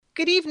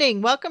Good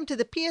evening. Welcome to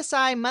the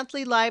PSI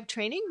monthly live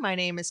training. My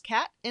name is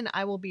Kat, and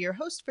I will be your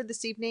host for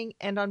this evening.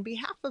 And on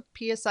behalf of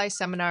PSI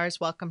Seminars,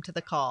 welcome to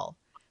the call.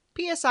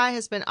 PSI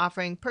has been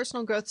offering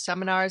personal growth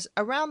seminars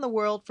around the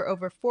world for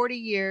over 40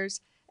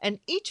 years, and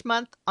each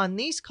month on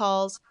these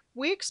calls,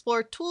 we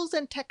explore tools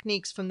and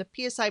techniques from the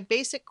PSI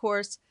Basic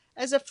course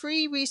as a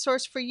free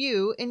resource for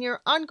you in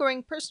your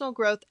ongoing personal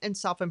growth and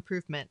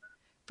self-improvement.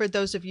 For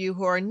those of you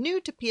who are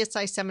new to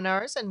PSI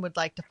seminars and would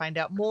like to find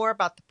out more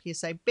about the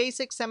PSI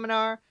Basic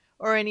seminar,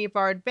 or any of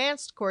our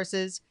advanced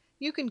courses,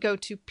 you can go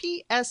to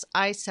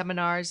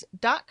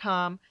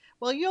psiseminars.com,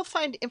 where you'll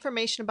find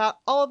information about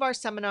all of our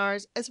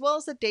seminars as well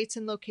as the dates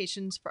and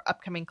locations for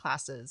upcoming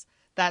classes.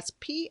 That's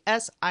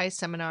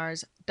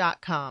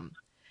psiseminars.com.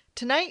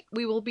 Tonight,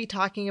 we will be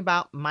talking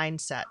about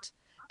mindset.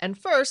 And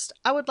first,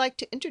 I would like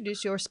to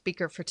introduce your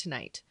speaker for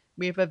tonight.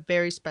 We have a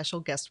very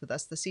special guest with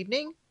us this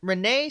evening,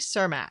 Renee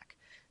Cermak.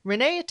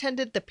 Renee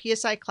attended the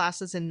PSI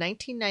classes in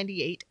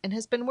 1998 and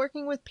has been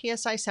working with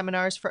PSI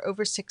seminars for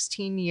over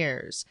 16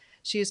 years.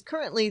 She is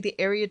currently the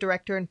area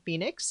director in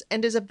Phoenix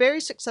and is a very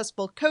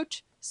successful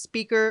coach,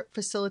 speaker,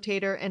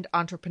 facilitator, and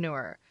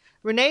entrepreneur.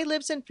 Renee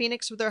lives in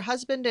Phoenix with her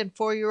husband and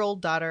 4-year-old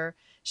daughter.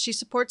 She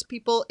supports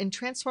people in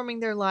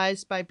transforming their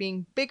lives by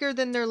being bigger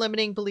than their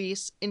limiting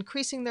beliefs,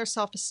 increasing their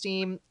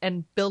self-esteem,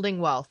 and building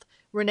wealth.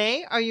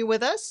 Renee, are you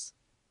with us?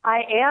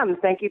 I am.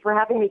 Thank you for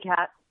having me,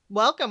 Kat.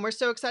 Welcome. We're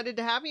so excited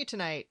to have you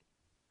tonight.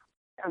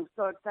 I'm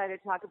so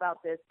excited to talk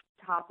about this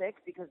topic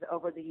because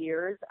over the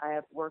years I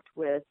have worked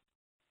with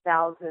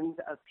thousands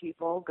of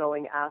people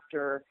going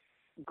after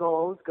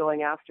goals,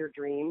 going after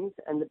dreams,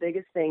 and the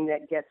biggest thing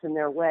that gets in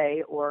their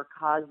way or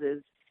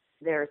causes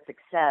their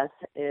success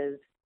is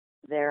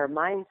their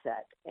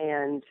mindset.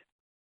 And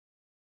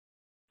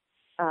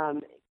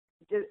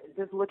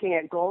just looking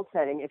at goal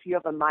setting, if you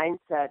have a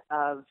mindset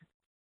of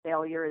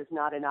failure is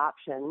not an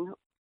option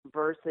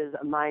versus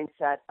a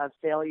mindset of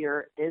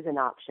failure is an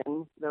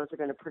option, those are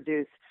going to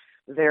produce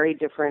very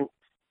different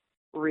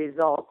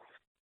results.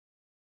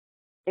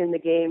 In the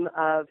game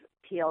of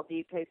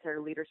PLD,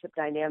 Pacer Leadership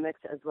Dynamics,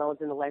 as well as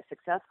in the Life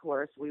Success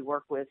course, we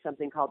work with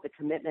something called the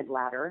Commitment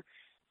Ladder,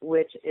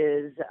 which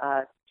is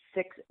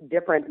 6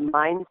 different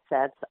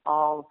mindsets,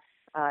 all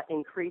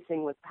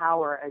increasing with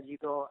power as you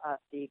go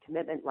up the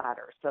commitment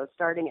ladder. So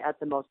starting at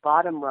the most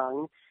bottom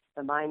rung,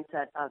 the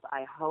mindset of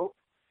I hope,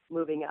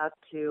 moving up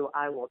to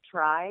I will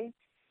try,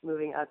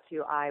 moving up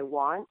to I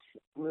want,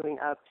 moving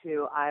up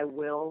to I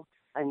will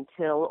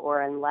until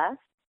or unless,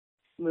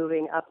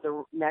 moving up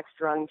the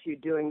next rung to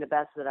doing the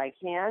best that I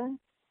can,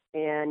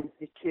 and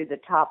to the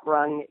top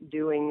rung,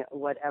 doing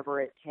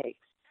whatever it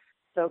takes.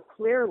 So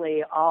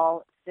clearly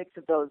all 6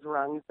 of those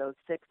rungs, those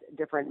 6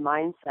 different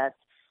mindsets,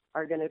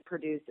 are going to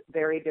produce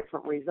very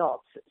different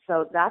results.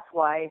 So that's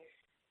why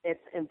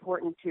it's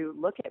important to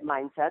look at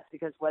mindsets,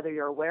 because whether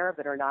you're aware of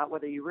it or not,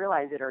 whether you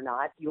realize it or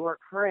not, your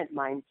current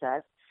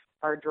mindsets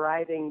are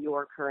driving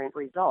your current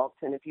results.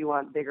 And if you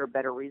want bigger,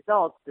 better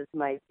results, this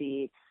might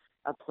be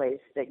a place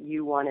that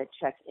you want to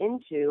check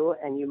into,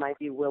 and you might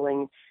be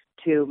willing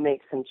to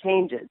make some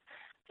changes.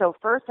 So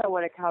first I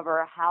want to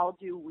cover how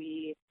do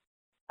we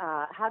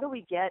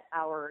get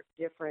our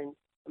different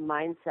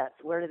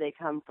mindsets? Where do they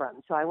come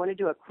from? So I want to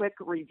do a quick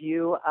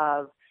review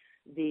of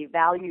the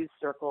values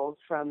circles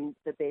from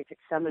the basic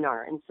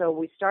seminar. And so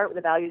we start with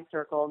the values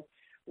circle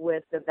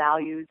with the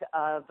values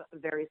of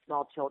very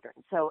small children.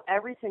 So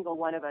every single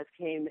one of us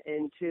came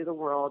into the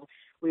world.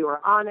 We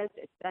were honest,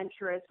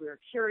 adventurous, we were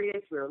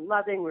curious, we were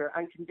loving, we were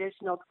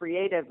unconditional,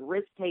 creative,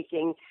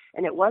 risk-taking,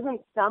 and it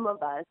wasn't some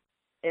of us,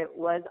 it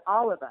was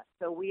all of us.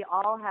 So we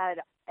all had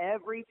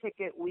every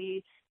ticket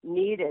we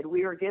needed.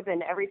 We were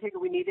given every ticket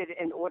we needed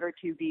in order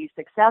to be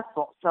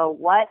successful. So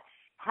what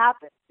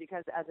happens?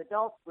 Because as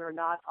adults, we're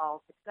not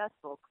all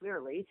successful,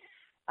 clearly.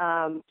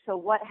 So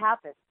what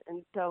happens?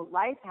 And so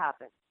life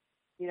happens.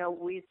 You know,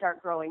 we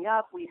start growing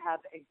up, we have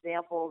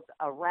examples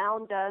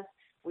around us,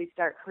 we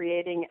start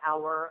creating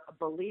our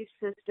belief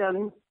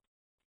system.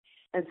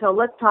 And so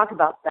let's talk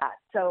about that.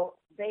 So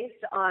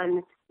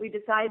we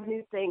decide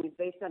new things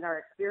based on our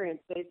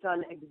experience, based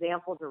on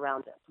examples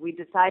around us. We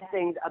decide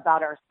things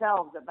about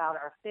ourselves, about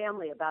our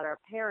family, about our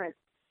parents,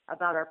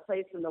 about our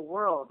place in the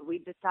world. We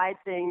decide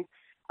things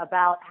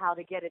about how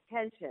to get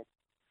attention,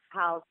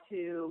 how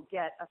to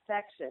get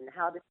affection,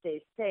 how to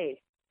stay safe.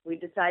 We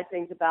decide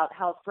things about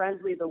how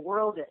friendly the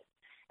world is.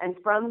 And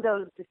from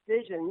those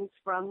decisions,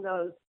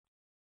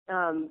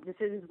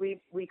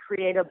 we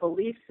create a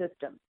belief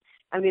system.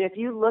 I mean, if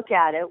you look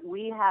at it,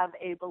 we have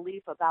a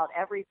belief about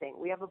everything.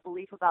 We have a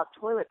belief about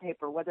toilet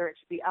paper, whether it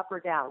should be up or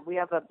down. We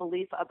have a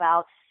belief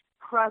about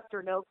crust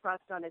or no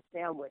crust on a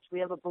sandwich. We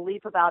have a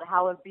belief about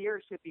how a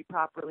beer should be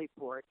properly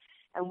poured.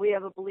 And we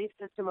have a belief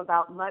system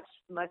about much,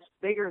 much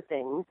bigger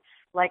things,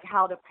 like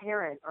how to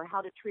parent or how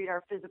to treat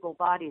our physical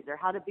bodies or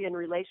how to be in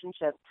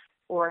relationships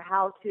or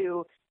how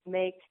to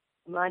make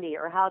money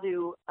or how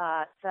to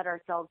set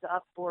ourselves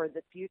up for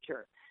the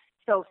future.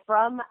 So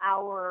from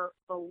our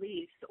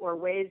beliefs or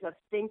ways of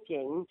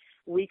thinking,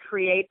 we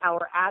create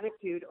our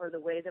attitude or the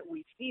way that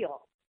we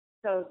feel.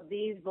 So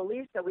these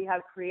beliefs that we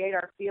have create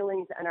our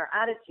feelings and our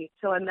attitudes.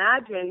 So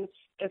imagine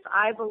if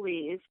I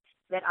believe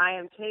that I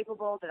am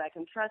capable, that I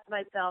can trust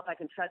myself, I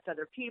can trust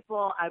other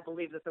people, I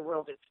believe that the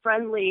world is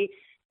friendly.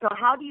 So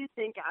how do you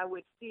think I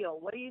would feel?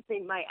 What do you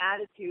think my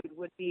attitude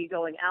would be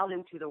going out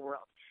into the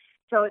world?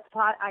 So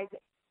I'd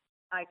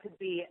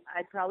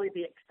probably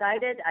be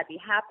excited, I'd be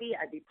happy,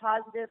 I'd be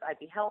positive, I'd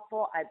be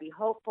helpful, I'd be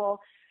hopeful.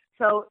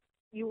 So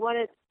you want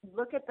to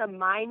look at the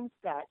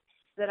mindset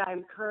that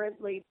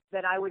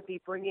I would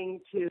be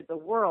bringing to the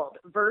world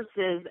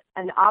versus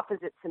an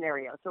opposite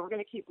scenario. So we're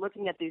going to keep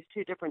looking at these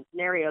two different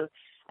scenarios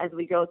as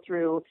we go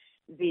through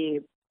the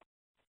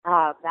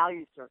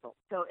value circle.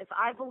 So if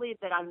I believe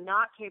that I'm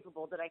not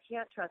capable, that I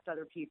can't trust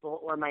other people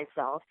or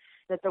myself,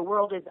 that the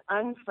world is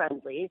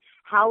unfriendly,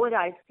 how would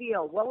I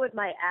feel? What would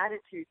my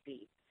attitude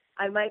be?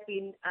 I'd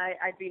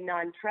be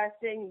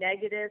non-trusting,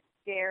 negative,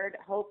 scared,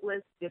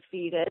 hopeless,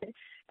 defeated.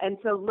 And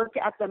so look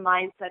at the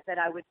mindset that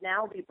I would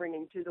now be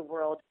bringing to the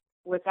world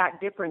with that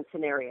different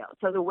scenario.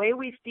 So the way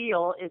we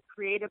feel is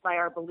created by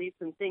our beliefs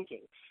and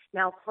thinking.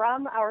 Now,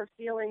 from our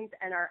feelings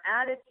and our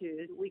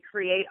attitude, we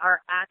create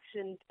our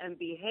actions and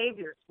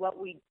behaviors, what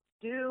we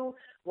do,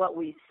 what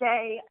we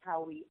say,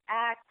 how we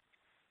act.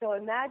 So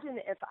imagine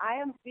if I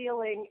am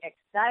feeling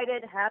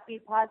excited, happy,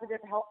 positive,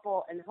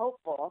 helpful, and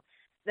hopeful,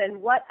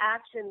 then what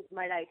actions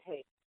might I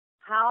take?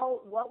 How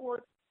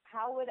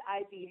would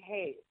I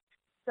behave?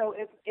 So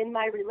if in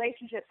my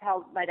relationships,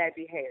 how might I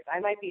behave? I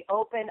might be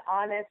open,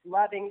 honest,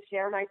 loving,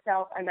 share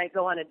myself. I might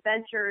go on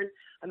adventures.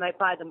 I might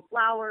buy them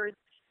flowers.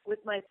 With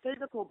my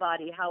physical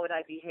body, how would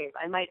I behave?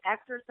 I might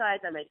exercise.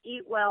 I might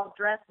eat well,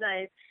 dress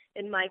nice.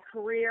 In my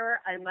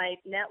career, I might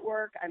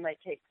network. I might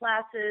take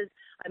classes.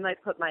 I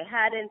might put my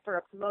hat in for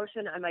a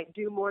promotion. I might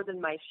do more than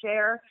my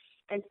share.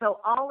 And so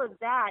all of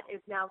that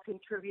is now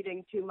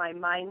contributing to my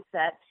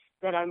mindset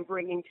that I'm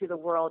bringing to the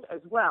world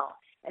as well.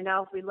 And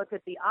now if we look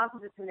at the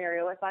opposite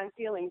scenario, if I'm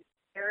feeling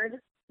scared,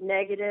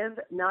 negative,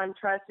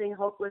 non-trusting,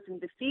 hopeless,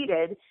 and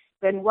defeated,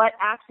 then what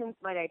actions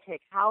might I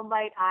take? How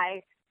might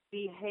I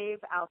behave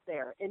out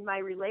there? In my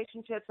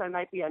relationships, I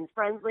might be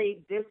unfriendly,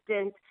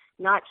 distant,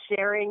 not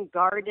sharing,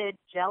 guarded,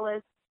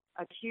 jealous,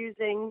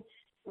 accusing.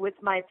 With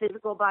my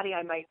physical body,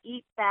 I might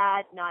eat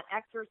bad, not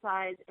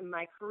exercise. In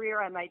my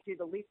career, I might do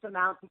the least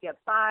amount to get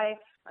by.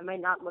 I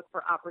might not look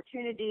for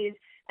opportunities.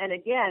 And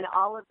again,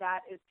 all of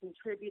that is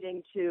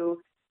contributing to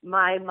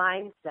my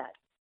mindset.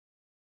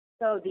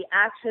 So the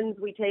actions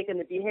we take and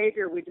the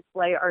behavior we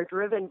display are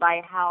driven by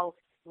how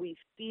we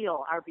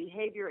feel. Our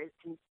behavior is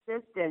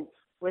consistent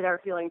with our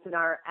feelings and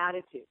our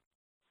attitude.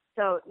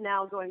 So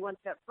now going one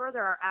step further,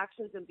 our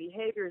actions and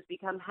behaviors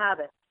become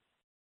habits.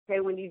 Okay,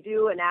 when you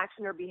do an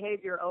action or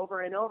behavior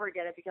over and over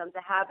again, it becomes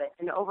a habit.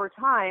 And over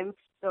time,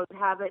 those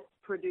habits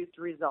produce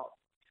results.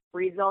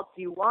 Results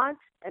you want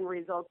and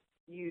results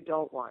you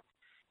don't want.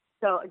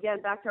 So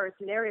again, back to our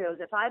scenarios,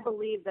 if I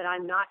believe that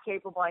I'm not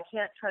capable, I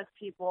can't trust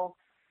people,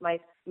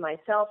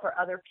 myself or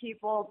other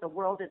people, the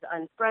world is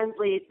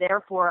unfriendly,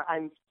 therefore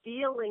I'm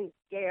feeling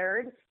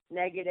scared,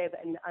 negative,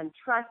 and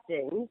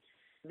untrusting.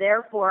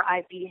 Therefore,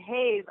 I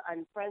behave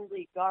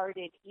unfriendly,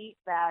 guarded, eat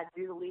bad,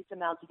 do the least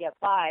amount to get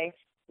by.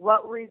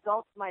 What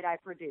results might I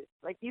produce?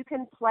 Like you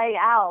can play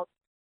out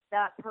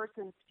that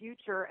person's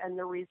future and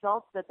the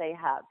results that they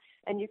have.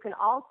 And you can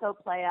also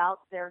play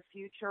out their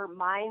future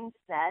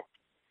mindset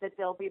that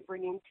they'll be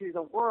bringing to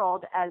the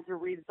world as a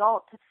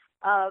result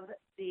of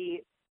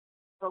the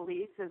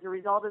beliefs, as a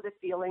result of the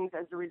feelings,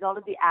 as a result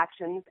of the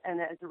actions, and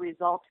as a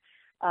result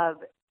of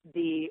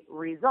the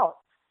results.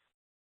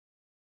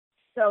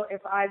 So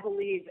if I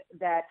believe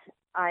that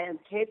I am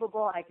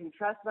capable, I can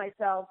trust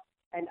myself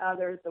and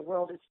others, the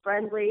world is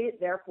friendly,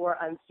 therefore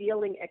I'm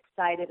feeling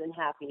excited and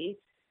happy.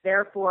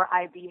 Therefore,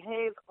 I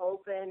behave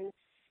open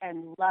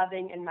and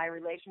loving in my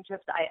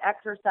relationships. I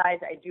exercise.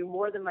 I do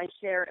more than my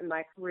share in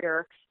my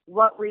career.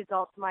 What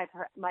results might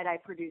I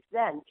produce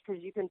then?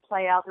 Because you can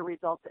play out the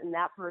results in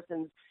that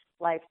person's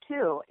life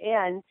too.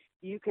 And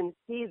you can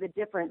see the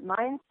different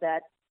mindset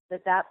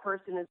that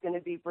person is going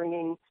to be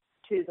bringing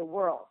to the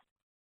world.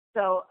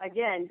 So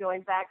again,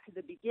 going back to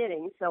the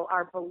beginning, so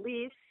our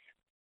beliefs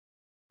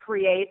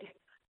create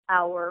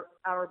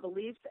our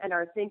beliefs, and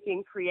our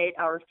thinking create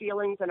our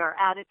feelings and our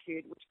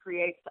attitude, which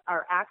creates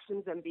our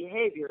actions and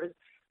behaviors,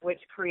 which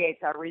creates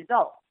our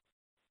results.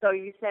 So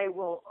you say,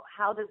 well,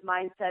 how does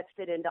mindset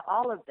fit into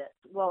all of this?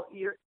 Well,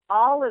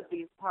 all of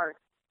these parts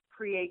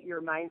create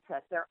your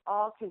mindset. They're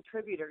all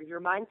contributors.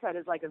 Your mindset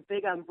is like a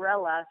big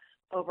umbrella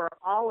over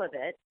all of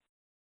it,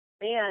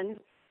 and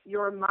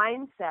your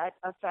mindset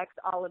affects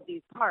all of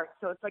these parts.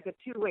 So it's like a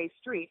two-way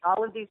street.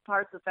 All of these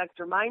parts affect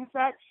your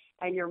mindset,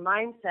 and your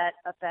mindset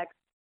affects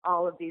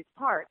all of these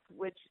parts,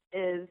 which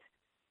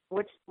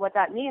what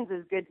that means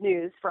is good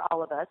news for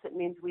all of us. It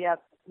means we have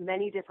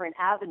many different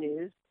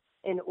avenues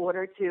in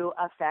order to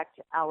affect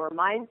our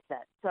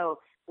mindset. So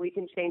we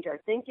can change our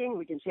thinking,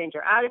 we can change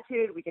our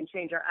attitude, we can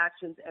change our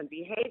actions and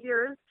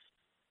behaviors,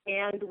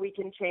 and we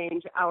can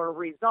change our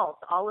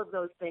results. All of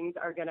those things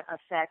are going to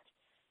affect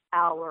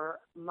our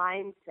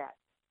mindset.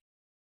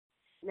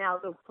 Now,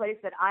 the place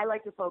that I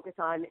like to focus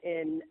on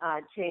in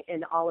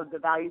all of the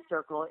value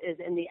circle is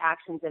in the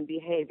actions and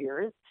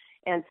behaviors,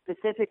 and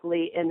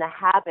specifically in the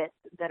habits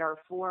that are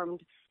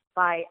formed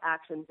by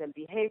actions and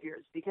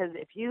behaviors. Because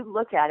if you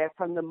look at it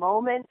from the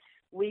moment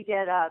we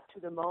get up to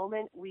the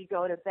moment we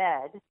go to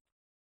bed,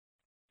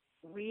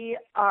 we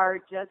are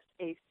just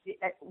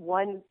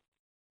one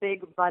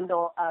big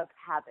bundle of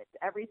habits.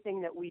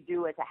 Everything that we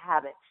do is a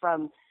habit,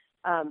 from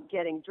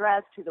getting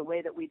dressed to the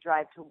way that we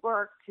drive to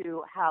work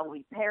to how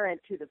we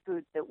parent to the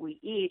foods that we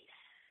eat.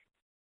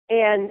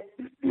 And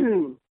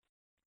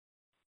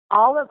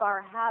all of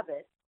our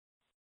habits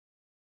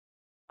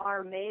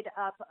are made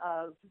up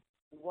of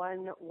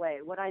one way.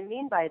 What I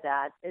mean by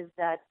that is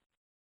that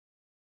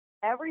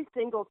every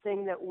single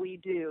thing that we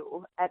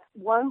do, at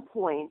one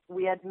point,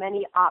 we had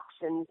many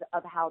options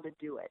of how to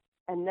do it.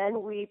 And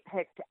then we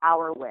picked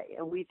our way,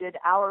 and we did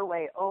our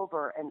way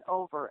over and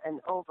over and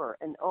over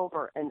and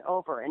over and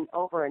over and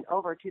over and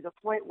over, to the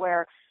point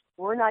where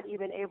we're not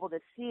even able to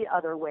see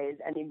other ways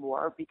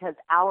anymore because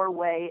our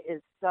way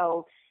is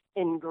so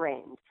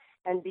ingrained.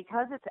 And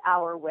because it's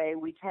our way,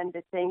 we tend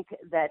to think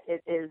that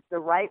it is the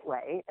right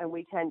way, and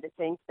we tend to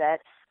think that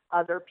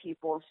other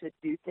people should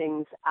do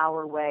things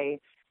our way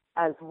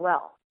as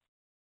well.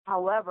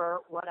 However,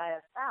 what I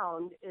have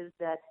found is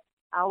that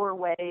our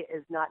way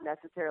is not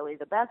necessarily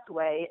the best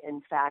way.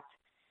 In fact,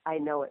 I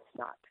know it's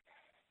not.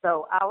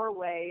 So our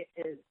way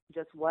is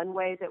just one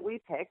way that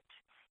we picked.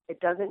 It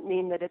doesn't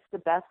mean that it's the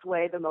best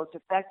way, the most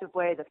effective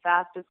way, the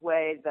fastest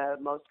way, the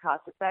most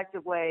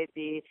cost-effective way.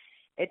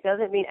 It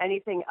doesn't mean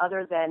anything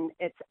other than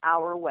it's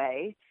our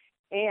way.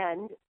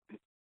 And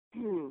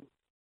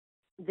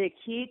the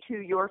key to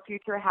your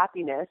future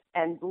happiness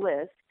and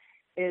bliss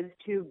is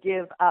to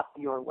give up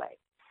your way.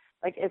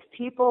 Like, if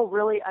people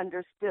really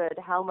understood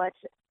how much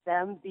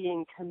them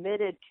being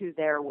committed to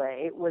their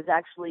way was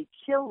actually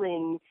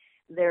killing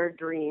their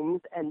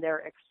dreams and their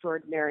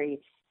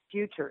extraordinary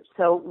future.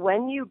 So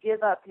when you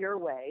give up your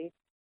way,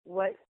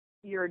 what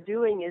you're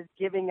doing is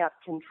giving up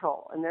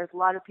control. And there's a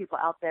lot of people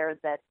out there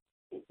that,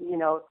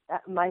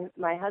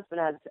 my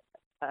husband has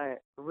a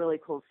really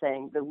cool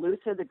saying: the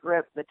looser the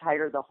grip, the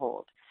tighter the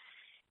hold.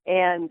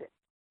 And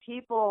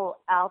people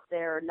out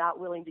there not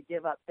willing to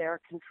give up their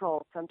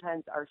control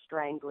sometimes are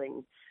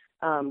strangling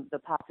the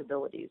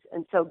possibilities.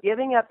 And so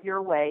giving up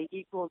your way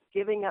equals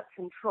giving up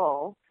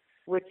control,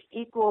 which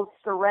equals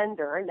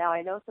surrender. Now,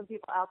 I know some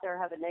people out there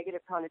have a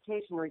negative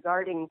connotation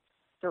regarding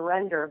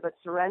surrender, but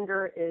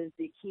surrender is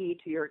the key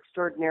to your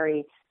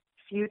extraordinary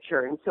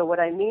future. And so what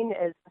I mean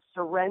is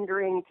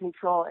surrendering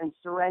control and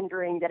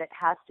surrendering that it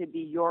has to be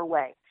your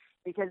way,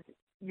 because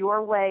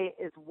your way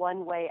is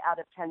one way out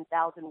of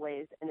 10,000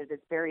 ways, and it is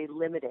very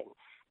limiting.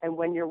 And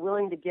when you're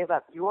willing to give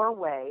up your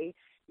way,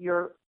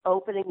 you're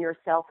opening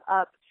yourself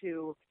up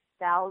to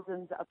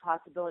thousands of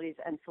possibilities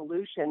and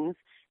solutions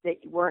that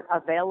weren't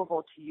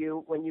available to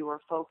you when you were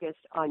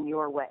focused on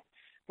your way.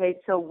 Okay,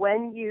 so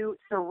when you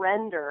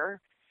surrender,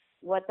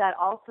 what that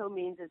also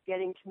means is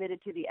getting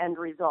committed to the end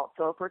result.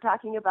 So if we're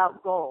talking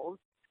about goals,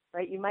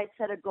 right, you might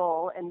set a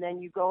goal and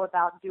then you go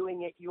about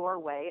doing it your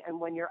way. And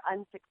when you're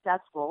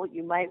unsuccessful,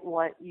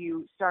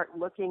 you start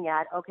looking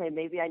at, okay,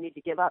 maybe I need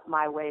to give up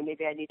my way.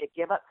 Maybe I need to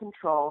give up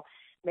control.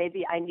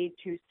 Maybe I need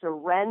to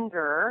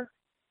surrender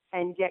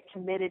and get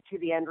committed to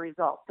the end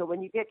result. So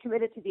when you get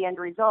committed to the end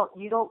result,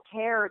 you don't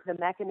care the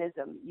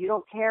mechanism. You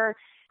don't care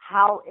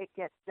how it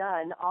gets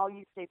done. All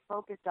you stay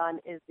focused on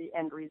is the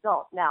end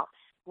result. Now,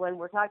 when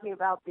we're talking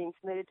about being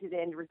committed to the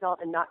end result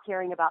and not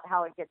caring about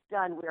how it gets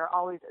done, we are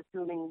always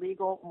assuming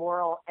legal,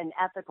 moral, and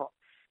ethical.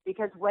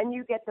 Because when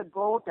you get the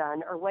goal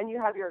done, or when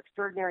you have your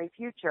extraordinary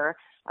future,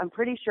 I'm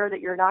pretty sure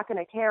that you're not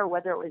going to care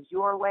whether it was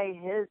your way,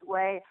 his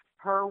way,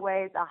 her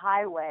way, the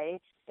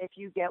highway, if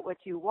you get what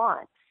you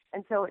want.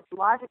 And so it's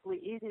logically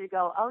easy to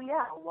go, oh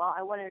yeah, well,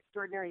 I want an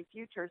extraordinary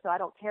future, so I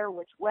don't care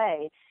which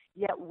way.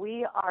 Yet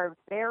we are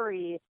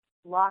very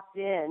locked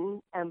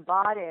in and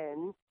bought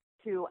in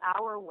to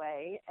our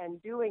way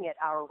and doing it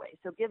our way.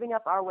 So giving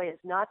up our way is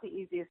not the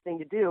easiest thing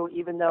to do,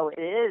 even though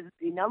it is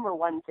the number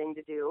one thing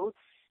to do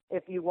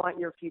if you want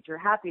your future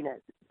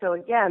happiness. So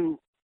again,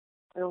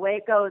 the way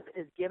it goes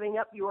is giving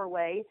up your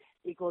way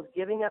equals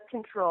giving up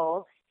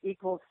control,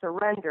 equals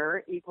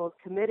surrender, equals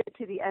committed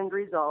to the end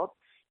result,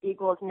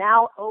 equals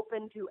now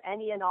open to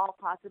any and all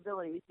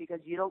possibilities, because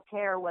you don't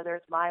care whether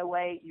it's my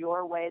way,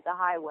 your way, the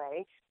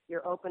highway.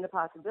 You're open to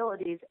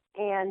possibilities,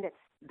 and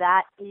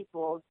that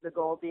equals the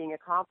goal being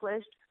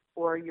accomplished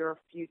or your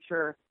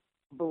future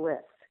bliss.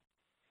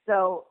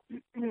 So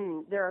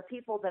there are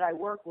people that I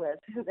work with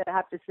that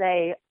have to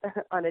say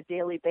on a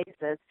daily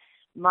basis,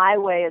 my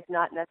way is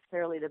not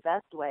necessarily the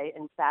best way.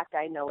 In fact,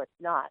 I know it's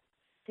not.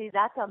 See,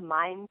 that's a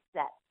mindset.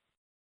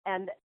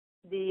 And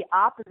the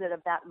opposite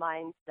of that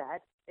mindset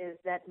is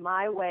that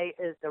my way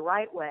is the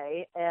right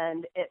way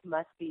and it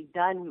must be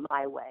done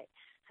my way.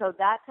 So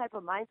that type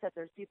of mindset,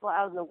 there's people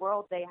out in the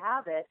world, they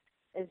have it.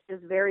 It's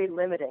just very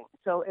limiting.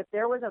 So if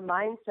there was a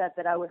mindset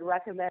that I would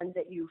recommend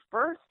that you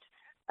first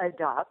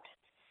adopt,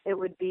 it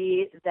would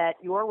be that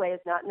your way is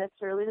not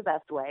necessarily the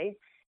best way,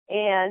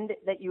 and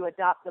that you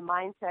adopt the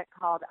mindset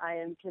called I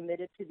am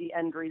committed to the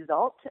end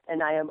result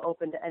and I am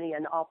open to any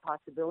and all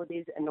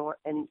possibilities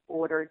in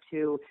order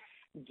to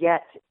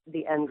get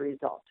the end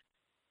result.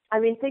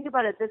 I mean, think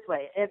about it this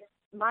way. If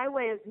my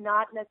way is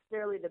not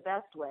necessarily the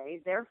best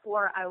way,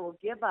 therefore I will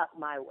give up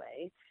my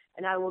way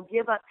and I will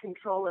give up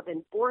control of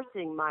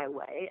enforcing my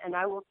way and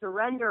I will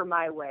surrender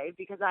my way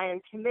because I am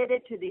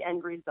committed to the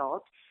end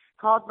result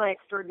called my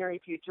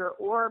extraordinary future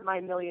or my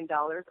 $1 million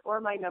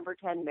or my number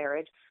 10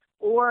 marriage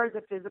or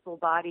the physical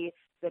body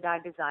that I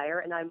desire.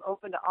 And I'm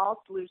open to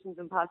all solutions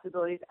and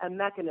possibilities and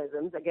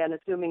mechanisms, again,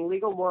 assuming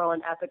legal, moral,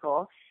 and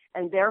ethical.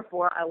 And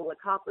therefore, I will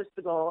accomplish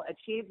the goal,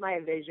 achieve my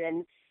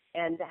vision,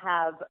 and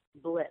have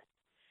bliss.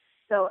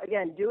 So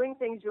again, doing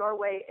things your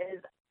way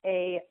is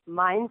a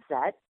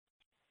mindset.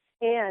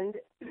 And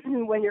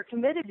when you're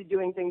committed to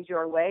doing things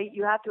your way,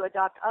 you have to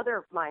adopt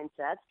other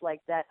mindsets,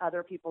 like that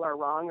other people are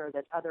wrong or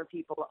that other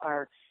people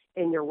are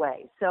in your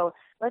way. So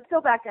let's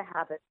go back to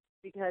habits,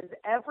 because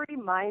every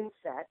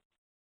mindset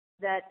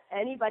that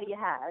anybody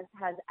has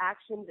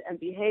actions and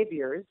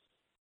behaviors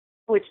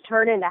which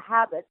turn into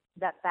habits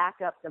that back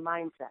up the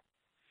mindset.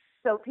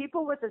 So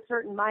people with a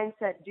certain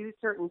mindset do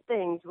certain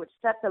things which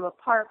set them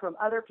apart from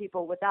other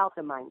people without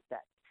the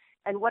mindset.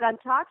 And what I'm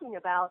talking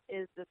about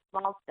is the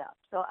small stuff.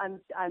 So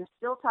I'm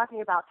still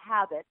talking about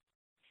habits,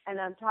 and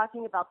I'm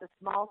talking about the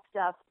small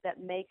stuff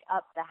that make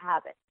up the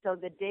habit. So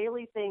the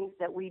daily things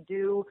that we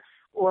do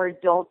or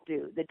don't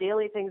do, the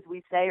daily things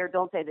we say or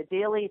don't say, the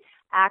daily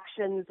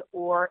actions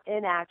or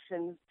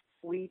inactions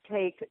we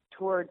take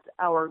towards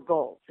our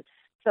goals.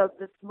 So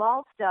the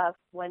small stuff,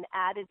 when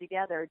added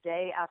together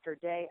day after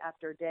day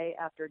after day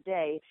after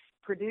day,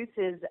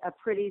 produces a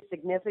pretty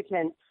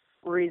significant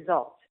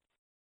result.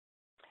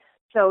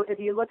 So if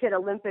you look at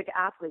Olympic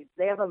athletes,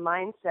 they have a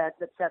mindset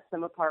that sets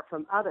them apart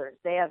from others.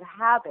 They have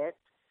habits,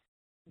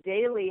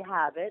 daily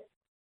habits,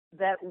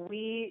 that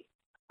we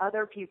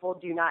other people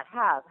do not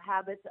have.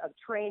 Habits of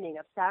training,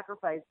 of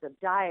sacrifice, of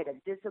diet, of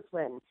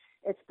discipline.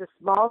 It's the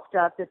small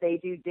stuff that they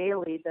do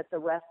daily that the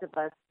rest of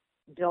us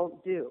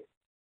don't do.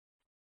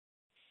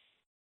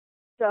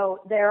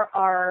 So there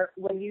are,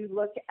 when you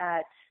look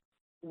at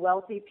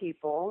wealthy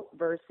people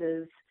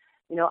versus,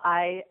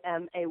 I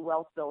am a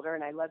wealth builder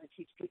and I love to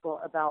teach people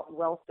about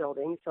wealth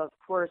building. So of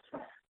course,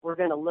 we're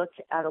going to look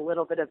at a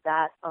little bit of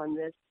that on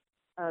this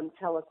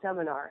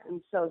teleseminar.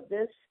 And so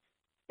this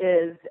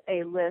is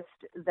a list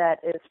that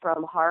is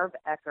from Harv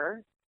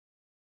Eker.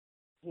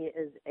 He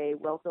is a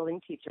wealth building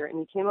teacher, and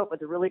he came up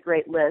with a really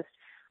great list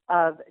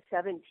of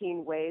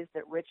 17 ways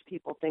that rich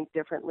people think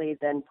differently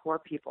than poor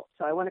people.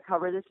 So I want to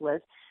cover this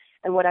list.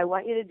 And what I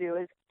want you to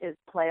do is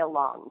play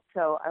along.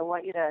 So I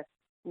want you to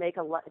take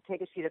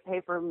a sheet of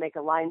paper, make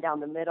a line down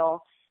the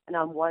middle, and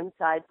on one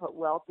side put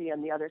wealthy,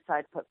 on the other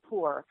side put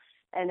poor.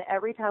 And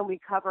every time we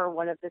cover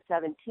one of the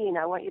 17,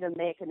 I want you to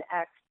make an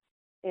X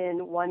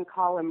in one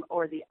column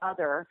or the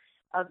other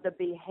of the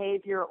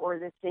behavior or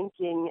the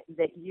thinking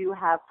that you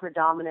have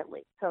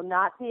predominantly. So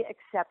not the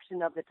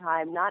exception of the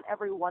time, not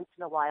every once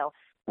in a while.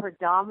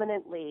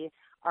 Predominantly,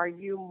 are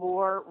you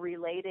more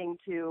relating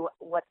to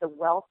what the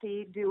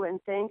wealthy do and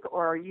think,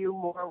 or are you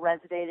more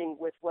resonating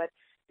with what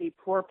the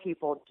poor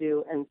people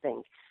do and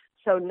think?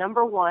 So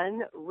number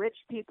one, rich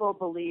people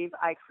believe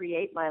I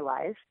create my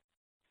life.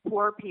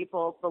 Poor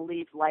people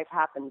believe life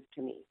happens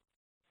to me.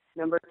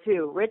 Number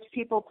two, rich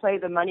people play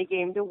the money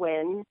game to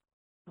win.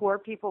 Poor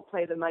people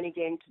play the money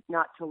game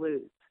not to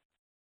lose.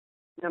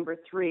 Number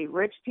three,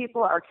 rich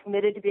people are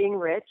committed to being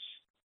rich.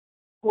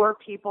 Poor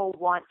people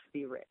want to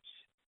be rich.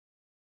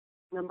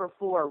 Number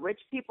four, rich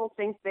people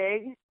think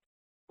big.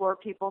 Poor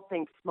people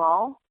think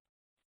small.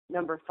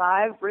 Number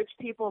five, rich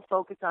people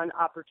focus on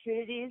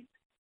opportunities.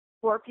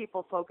 Poor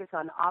people focus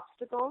on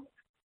obstacles.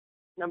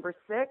 Number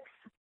six,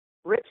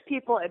 rich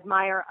people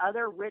admire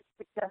other rich,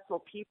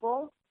 successful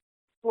people.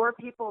 Poor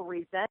people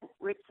resent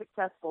rich,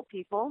 successful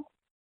people.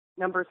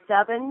 Number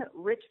seven,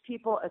 rich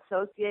people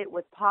associate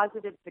with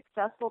positive,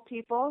 successful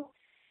people.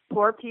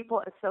 Poor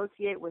people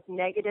associate with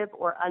negative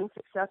or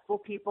unsuccessful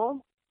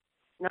people.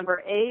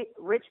 Number eight,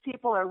 rich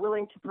people are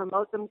willing to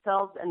promote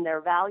themselves and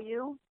their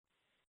value.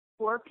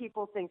 Poor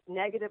people think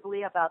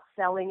negatively about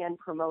selling and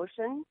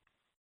promotion.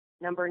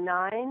 Number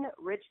nine,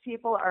 rich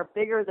people are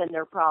bigger than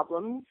their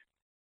problems.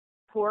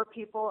 Poor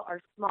people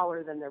are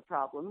smaller than their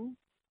problems.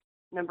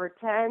 Number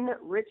 10,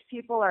 rich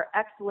people are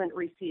excellent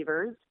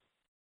receivers.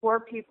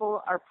 Poor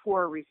people are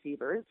poor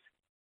receivers.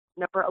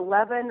 Number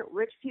 11,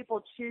 rich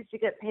people choose to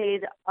get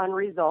paid on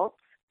results.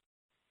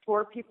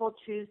 Poor people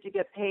choose to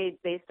get paid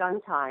based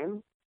on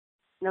time.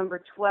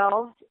 Number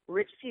 12,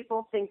 rich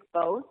people think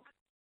both.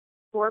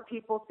 Poor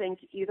people think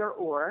either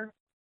or.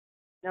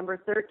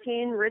 Number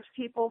 13, rich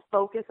people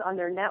focus on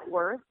their net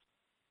worth.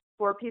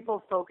 Poor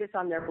people focus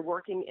on their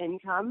working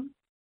income.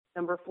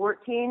 Number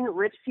 14,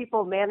 rich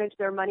people manage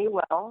their money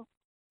well.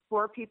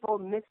 Poor people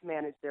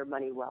mismanage their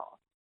money well.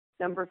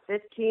 Number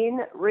 15,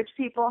 rich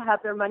people have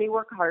their money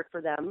work hard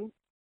for them.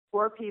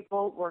 Poor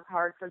people work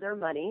hard for their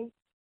money.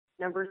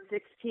 Number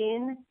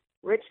 16,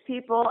 rich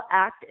people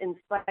act in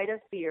spite of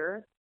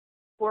fear.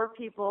 Poor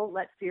people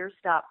let fear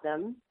stop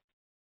them.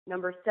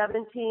 Number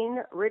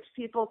 17, rich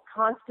people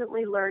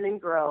constantly learn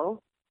and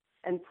grow,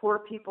 and poor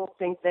people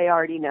think they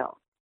already know.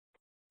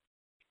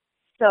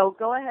 So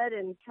go ahead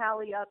and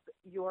tally up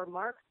your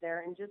marks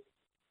there and just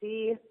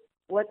see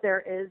what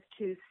there is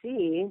to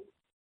see,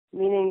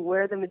 meaning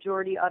where the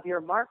majority of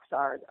your marks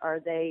are. Are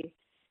they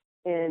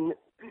in,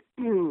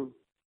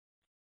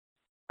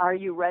 are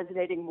you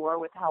resonating more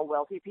with how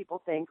wealthy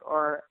people think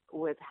or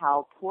with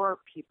how poor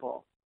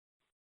people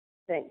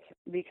think?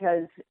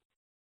 Because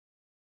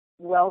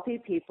wealthy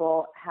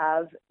people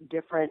have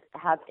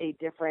a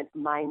different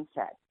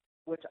mindset,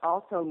 which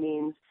also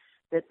means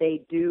that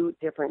they do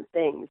different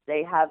things.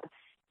 They have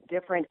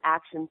different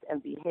actions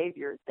and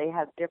behaviors. They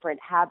have different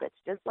habits,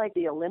 just like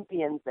the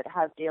Olympians that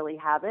have daily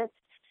habits.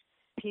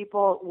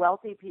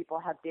 Wealthy people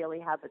have daily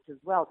habits as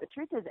well. The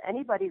truth is,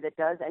 anybody that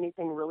does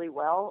anything really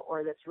well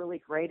or that's really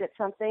great at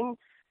something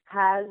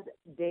has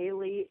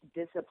daily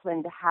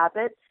disciplined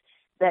habits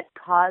that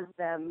cause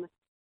them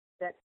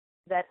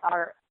that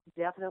are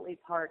definitely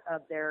part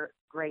of their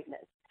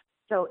greatness.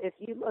 So if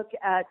you look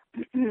at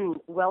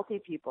wealthy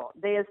people,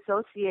 they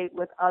associate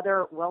with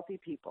other wealthy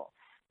people.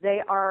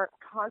 They are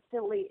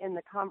constantly in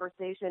the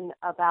conversation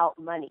about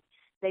money.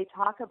 They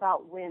talk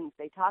about wins.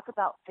 They talk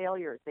about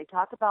failures. They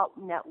talk about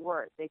net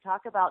worth. They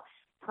talk about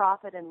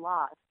profit and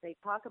loss. They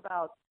talk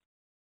about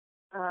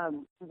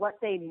what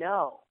they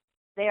know.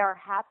 They are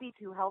happy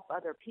to help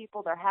other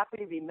people. They're happy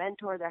to be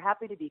mentored. They're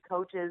happy to be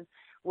coaches.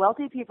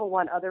 Wealthy people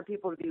want other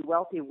people to be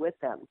wealthy with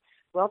them.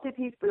 Wealthy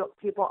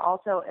people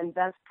also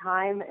invest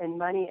time and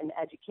money in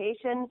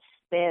education.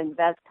 They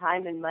invest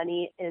time and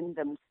money in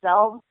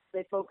themselves.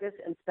 They focus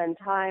and spend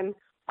time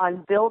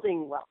on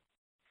building wealth.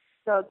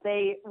 So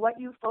what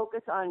you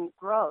focus on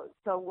grows.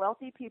 So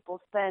wealthy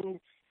people spend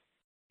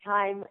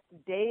time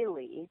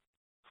daily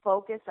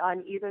focused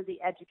on either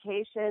the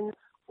education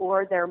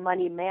or their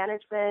money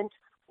management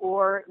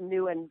or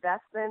new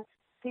investments.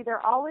 See,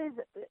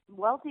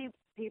 wealthy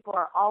people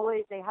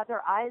they have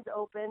their eyes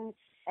open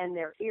and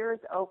their ears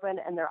open,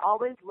 and they're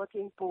always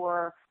looking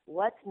for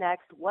what's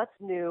next, what's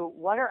new,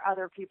 what are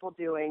other people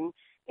doing,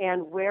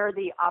 and where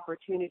the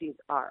opportunities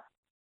are.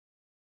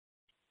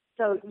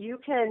 So you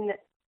can,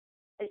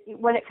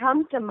 when it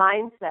comes to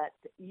mindset,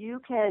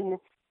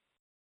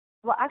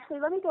 well, actually,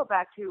 let me go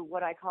back to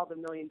what I call the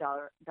 $1 million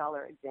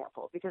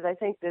example, because I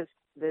think this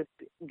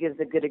gives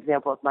a good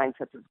example of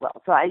mindsets as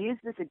well. So I use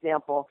this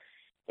example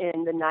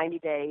in the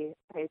 90-day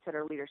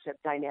Pacesetter Leadership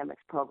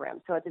Dynamics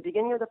program. So at the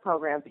beginning of the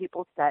program,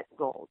 people set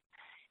goals,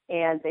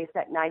 and they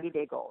set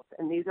 90-day goals.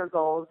 And these are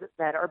goals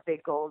that are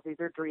big goals. These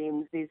are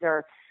dreams. These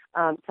are,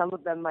 some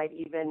of them might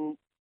even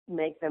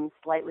make them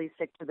slightly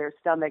sick to their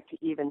stomach to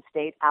even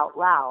state out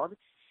loud.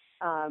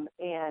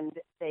 And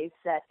they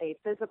set a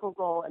physical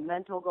goal, a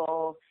mental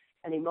goal,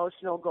 an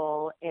emotional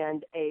goal,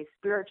 and a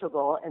spiritual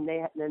goal, and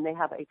then they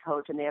have a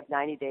coach, and they have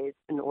 90 days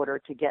in order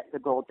to get the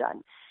goal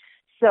done.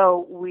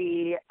 So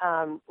we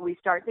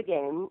start the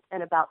game,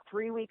 and about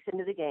 3 weeks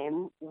into the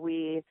game,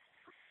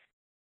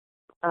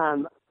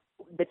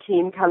 the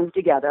team comes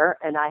together,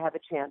 and I have a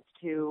chance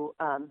to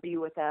be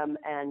with them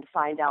and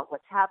find out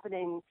what's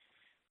happening.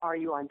 Are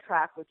you on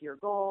track with your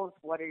goals?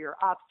 What are your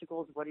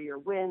obstacles? What are your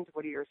wins?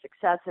 What are your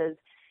successes?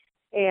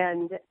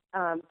 And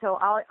so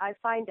I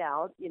find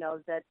out,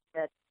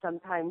 that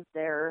sometimes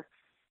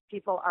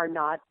people are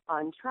not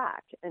on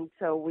track. And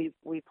so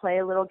we play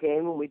a little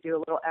game and we do a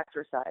little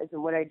exercise.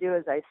 And what I do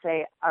is I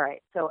say, all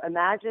right, so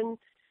imagine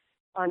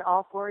on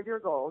all 4 of your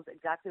goals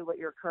exactly what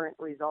your current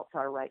results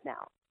are right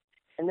now.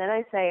 And then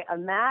I say,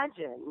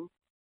 imagine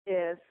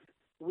if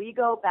we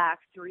go back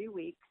 3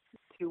 weeks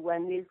to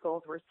when these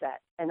goals were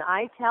set. And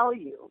I tell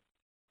you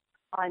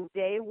on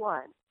day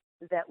 1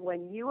 that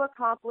when you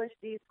accomplish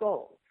these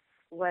goals,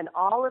 when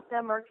all of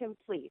them are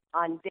complete,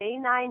 on day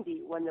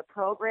 90, when the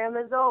program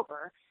is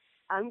over,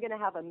 I'm going to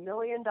have $1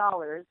 million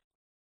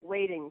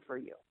waiting for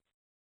you.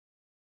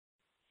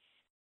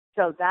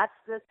 So that's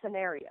the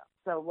scenario.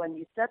 So when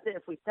you set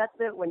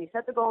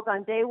the goals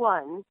on day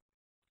 1,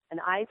 and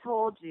I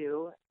told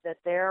you that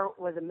there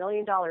was $1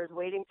 million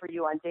waiting for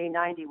you on day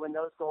 90 when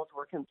those goals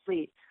were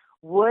complete,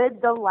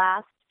 would the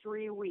last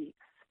 3 weeks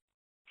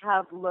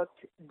have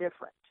looked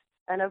different?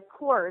 And of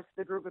course,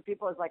 the group of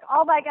people is like,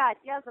 oh my God,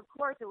 yes, of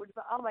course it would.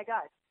 Oh my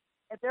God,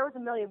 if there was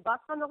 $1 million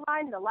on the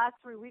line, the last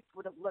 3 weeks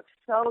would have looked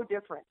so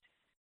different.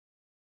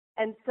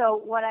 And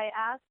so I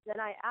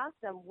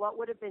asked them, what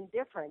would have been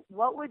different?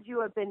 What would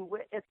you have been,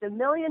 if the $1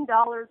 million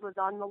was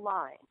on the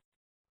line,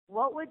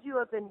 what would you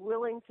have been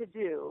willing to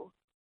do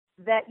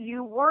that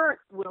you weren't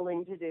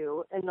willing to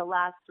do in the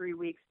last 3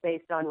 weeks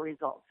based on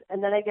results?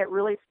 And then I get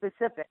really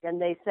specific,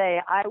 and they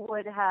say, I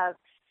would have,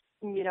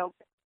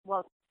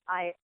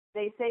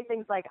 they say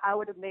things like, I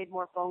would have made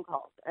more phone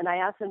calls. And I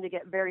ask them to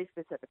get very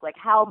specific, like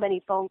how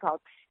many phone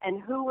calls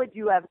and who would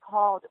you have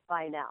called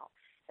by now?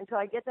 And so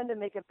I get them to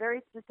make a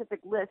very specific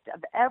list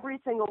of every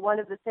single one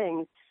of the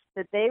things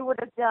that they would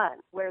have done,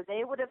 where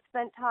they would have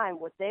spent time,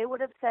 what they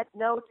would have said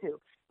no to,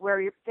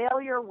 where your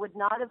failure would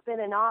not have been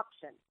an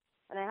option.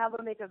 And I have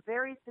them make a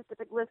very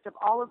specific list of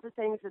all of the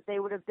things that they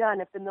would have done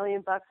if the $1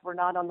 million were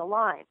not on the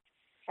line.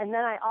 And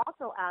then I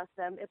also asked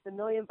them, if the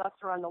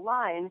 $1,000,000 are on the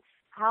line,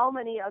 how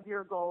many of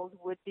your goals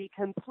would be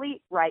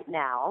complete right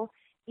now,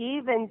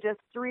 even just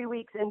 3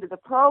 weeks into the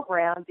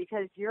program,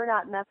 because you're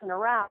not messing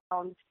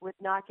around with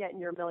not getting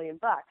your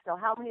 $1,000,000. So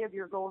how many of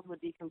your goals would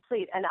be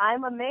complete? And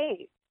I'm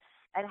amazed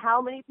at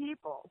how many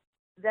people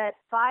that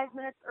 5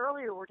 minutes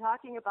earlier were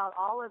talking about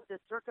all of the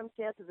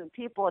circumstances and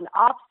people and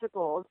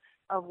obstacles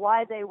of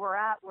why they were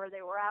at where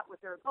they were at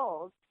with their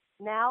goals.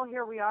 Now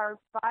here we are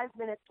 5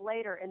 minutes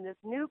later in this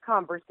new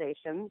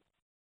conversation,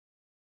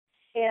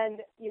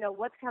 and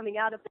what's coming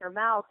out of their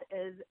mouth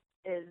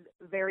is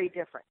very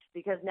different,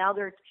 because now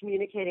they're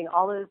communicating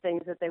all of the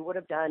things that they would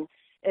have done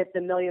if the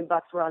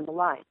 $1,000,000 were on the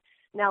line.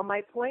 Now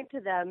my point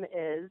to them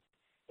is,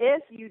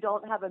 if you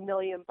don't have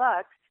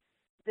 $1,000,000,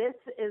 this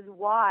is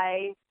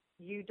why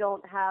you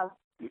don't have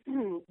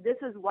this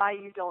is why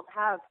you don't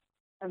have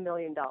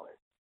 $1,000,000.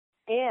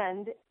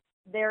 And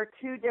they're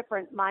two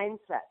different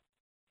mindsets.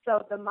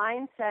 So the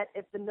mindset,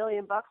 if the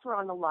 $1,000,000 were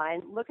on the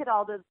line, look at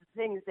all the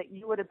things that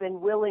you would have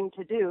been willing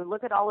to do.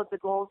 Look at all of the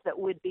goals that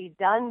would be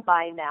done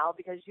by now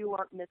because you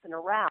weren't messing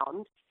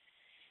around.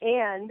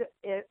 And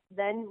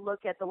then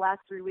look at the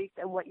last 3 weeks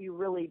and what you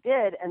really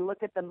did, and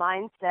look at the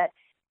mindset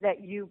that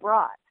you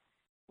brought.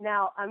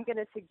 Now, I'm going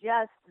to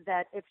suggest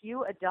that if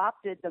you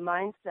adopted the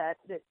mindset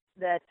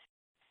that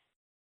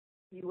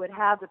you would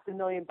have if the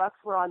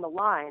 $1,000,000 were on the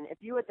line,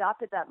 if you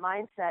adopted that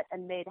mindset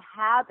and made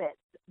habits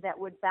that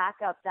would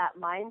back up that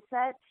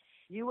mindset,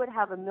 you would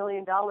have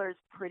 $1,000,000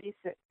 pretty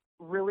soon,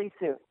 really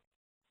soon,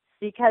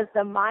 because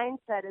the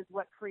mindset is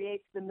what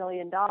creates the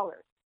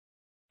 $1,000,000.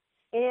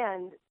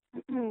 And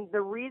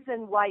the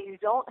reason why you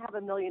don't have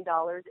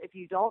 $1,000,000 if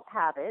you don't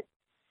have it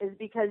is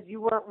because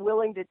you weren't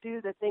willing to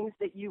do the things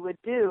that you would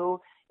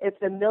do if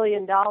the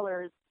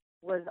 $1,000,000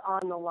 was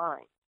on the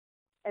line.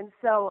 And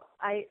so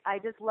I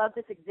just love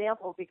this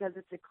example because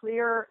it's a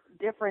clear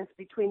difference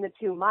between the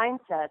two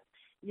mindsets,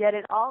 yet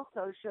it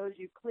also shows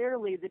you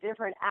clearly the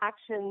different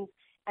actions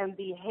and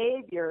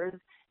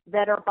behaviors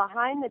that are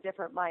behind the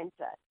different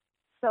mindsets.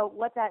 So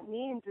what that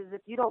means is,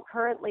 if you don't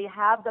currently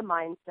have the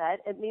mindset,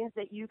 it means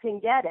that you can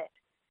get it.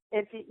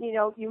 If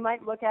you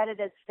might look at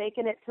it as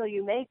faking it till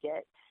you make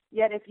it.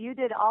 Yet if you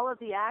did all of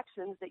the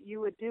actions that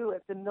you would do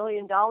if the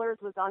 $1,000,000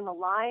 was on the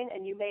line,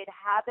 and you made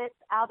habits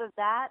out of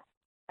that,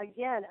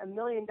 again,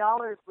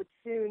 $1,000,000 would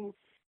soon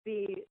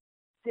be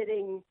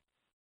sitting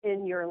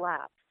in your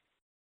lap.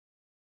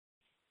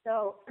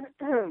 So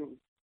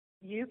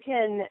you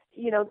can,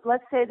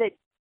 let's say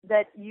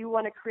that you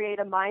want to create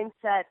a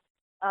mindset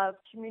of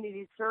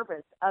community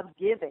service, of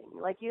giving.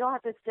 Like, you don't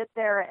have to sit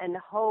there and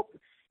hope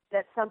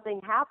that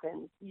something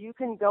happens. You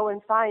can go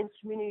and find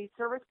community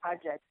service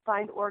projects,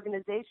 find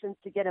organizations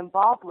to get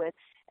involved with,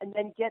 and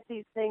then get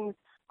these things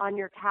on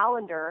your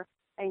calendar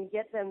and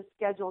get them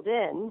scheduled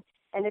in.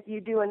 And if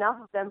you do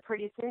enough of them,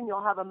 pretty soon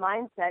you'll have a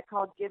mindset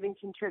called giving,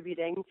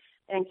 contributing,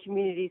 and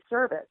community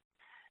service.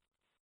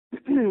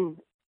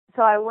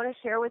 So I want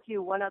to share with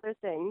you one other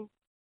thing.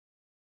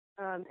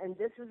 And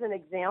this is an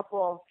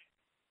example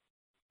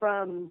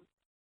from,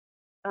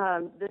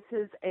 this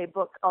is a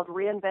book called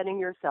Reinventing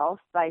Yourself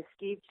by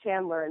Steve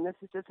Chandler. And this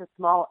is just a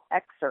small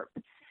excerpt.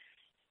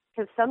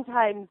 Because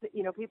sometimes,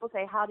 people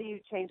say, how do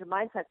you change a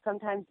mindset?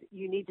 Sometimes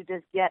you need to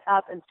just get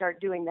up and start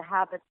doing the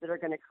habits that are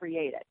going to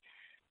create it.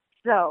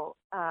 So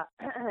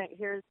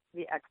here's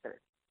the excerpt.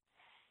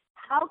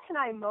 How can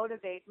I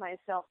motivate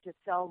myself to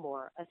sell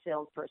more? A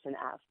salesperson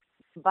asks.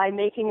 By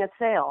making a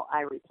sale,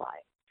 I reply.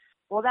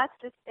 Well, that's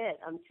just it.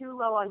 I'm too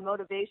low on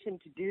motivation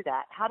to do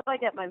that. How do I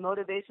get my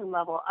motivation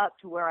level up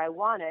to where I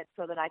want it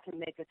so that I can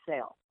make a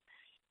sale?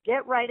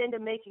 Get right into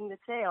making the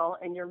sale,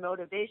 and your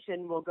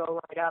motivation will go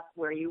right up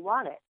where you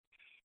want it.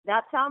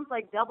 That sounds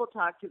like double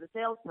talk to the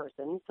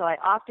salesperson, so I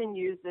often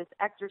use this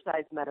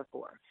exercise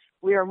metaphor.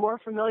 We are more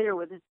familiar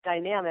with this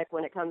dynamic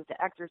when it comes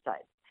to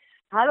exercise.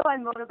 How do I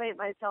motivate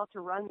myself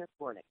to run this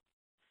morning?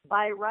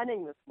 By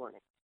running this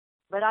morning.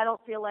 But I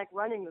don't feel like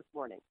running this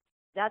morning.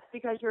 That's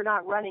because you're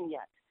not running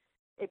yet.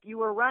 If you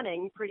were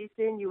running, pretty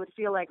soon you would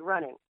feel like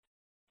running.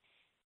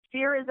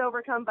 Fear is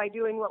overcome by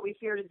doing what we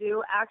fear to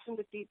do. Action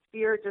defeats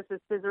fear, just as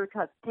scissors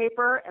cuts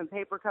paper and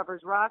paper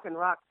covers rock and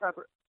rock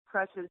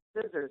crushes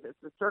scissors. It's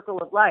the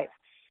circle of life.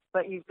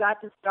 But you've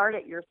got to start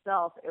it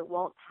yourself. It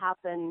won't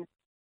happen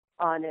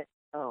on its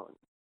own.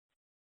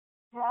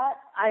 Pat,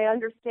 I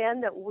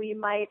understand that we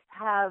might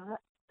have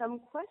some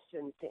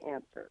questions to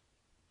answer.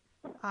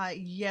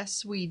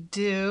 Yes, we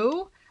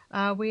do.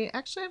 We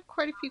actually have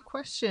quite a few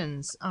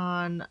questions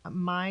on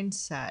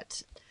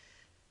mindset.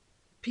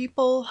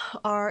 People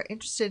are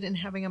interested in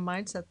having a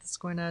mindset that's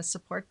going to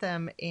support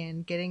them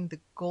in getting the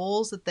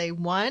goals that they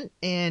want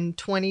in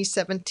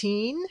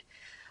 2017.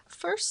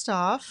 First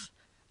off,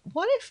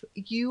 what if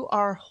you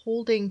are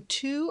holding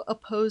two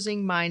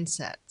opposing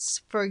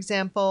mindsets? For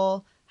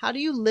example, how do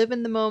you live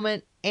in the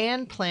moment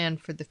and plan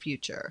for the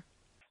future?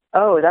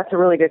 Oh, that's a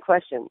really good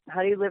question.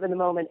 How do you live in the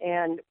moment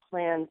and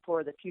plan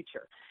for the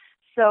future?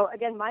 So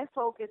again, my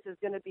focus is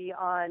going to be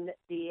on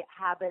the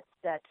habits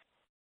that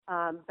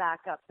back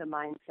up the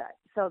mindset.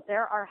 So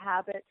there are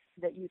habits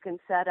that you can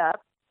set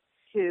up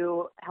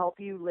to help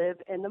you live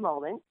in the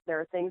moment. There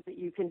are things that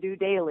you can do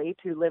daily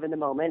to live in the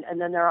moment. And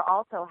then there are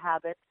also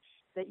habits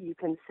that you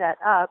can set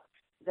up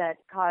that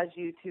cause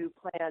you to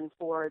plan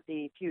for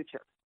the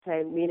future.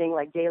 Okay, meaning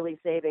like daily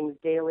savings,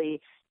 daily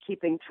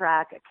keeping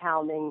track,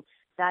 accounting,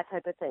 that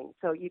type of thing.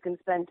 So you can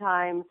spend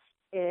time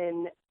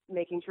in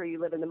making sure you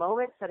live in the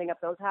moment, setting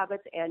up those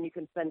habits, and you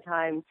can spend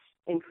time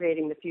in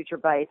creating the future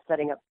by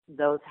setting up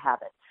those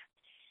habits.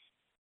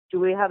 Do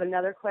we have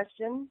another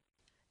question?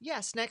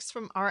 Yes, next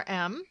from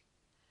RM.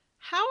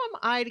 How am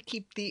I to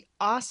keep the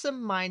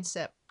awesome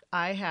mindset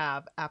I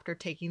have after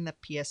taking the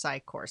PSI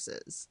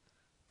courses?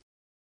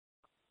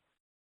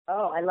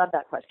 Oh, I love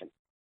that question.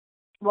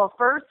 Well,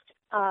 first,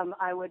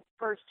 I would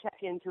first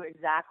check into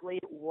exactly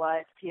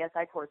what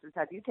PSI courses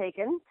have you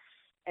taken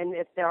and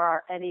if there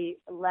are any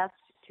left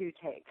to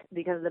take.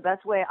 Because the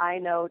best way I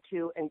know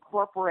to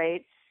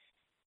incorporate,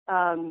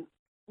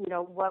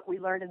 what we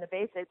learned in the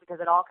basics, because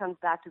it all comes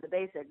back to the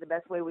basic. The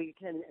best way we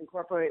can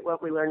incorporate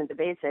what we learn in the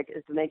basic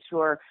is to make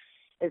sure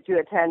is to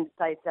attend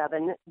Site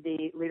 7,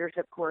 the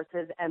leadership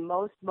courses, and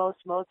most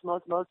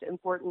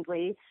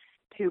importantly,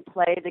 to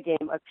play the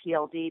game of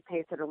PLD,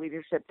 Pace Setter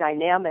Leadership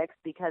Dynamics,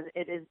 because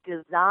it is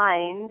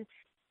designed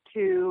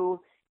to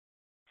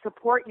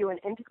support you in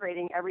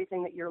integrating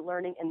everything that you're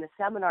learning in the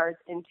seminars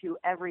into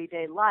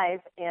everyday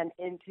life and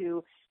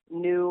into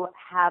new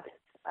habits.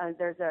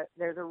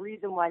 There's a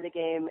reason why the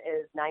game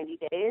is 90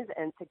 days,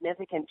 and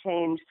significant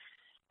change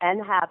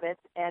and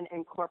habits and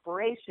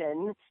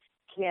incorporation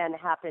can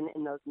happen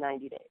in those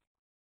 90 days.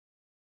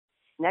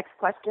 Next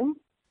question.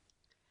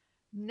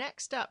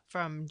 Next up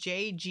from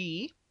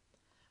JG.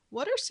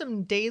 What are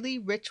some daily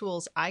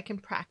rituals I can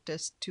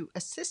practice to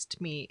assist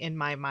me in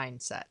my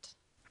mindset?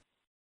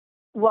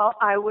 Well,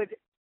 I would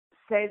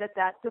say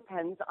that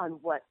depends on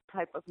what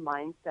type of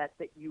mindset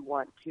that you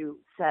want to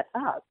set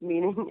up.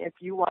 Meaning, if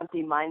you want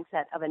the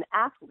mindset of an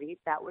athlete,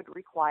 that would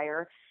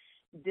require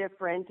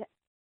different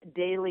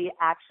daily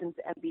actions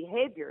and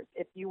behaviors.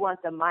 If you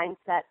want the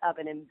mindset of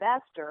an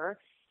investor,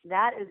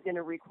 that is going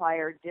to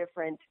require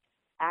different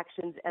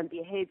actions and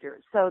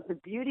behaviors. So the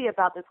beauty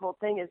about this whole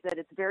thing is that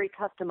it's very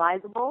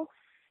customizable.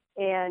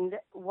 And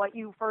what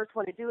you first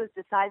want to do is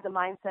decide the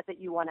mindset that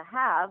you want to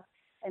have,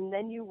 and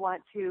then you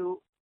want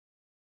to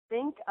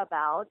think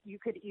about, you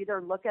could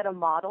either look at a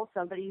model,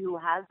 somebody who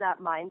has that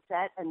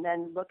mindset, and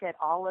then look at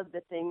all of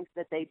the things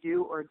that they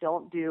do or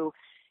don't do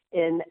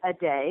in a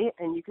day,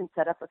 and you can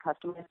set up a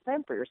customized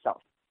plan for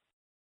yourself.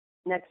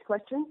 Next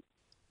question.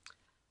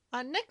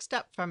 Next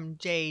up from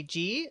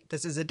JG.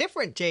 This is a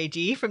different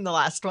JG from the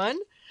last one.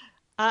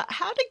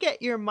 How to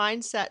get your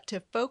mindset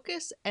to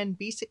focus and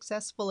be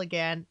successful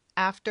again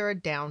after a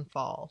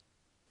downfall.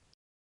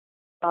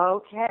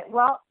 Okay.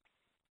 Well,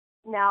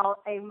 now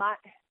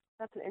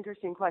that's an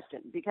interesting question,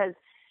 because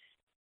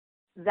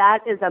that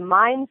is a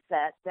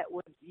mindset that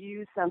would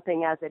view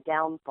something as a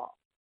downfall.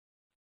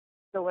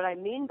 So what I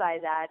mean by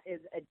that is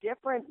a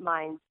different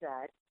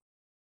mindset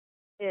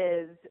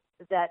is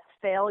that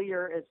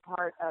failure is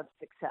part of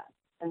success.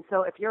 And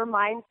so if your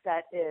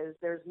mindset is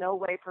there's no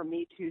way for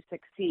me to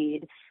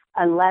succeed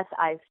unless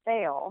I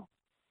fail,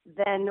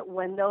 then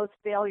when those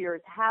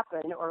failures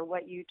happen, or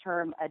what you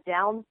term a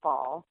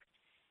downfall,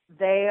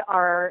 they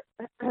are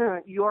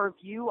your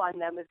view on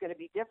them is going to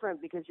be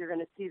different, because you're going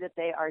to see that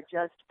they are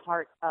just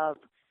part of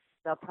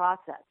the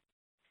process.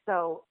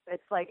 So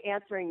it's like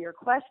answering your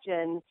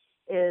question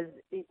is,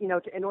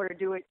 in order to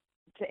do it,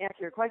 to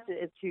answer your question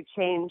is to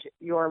change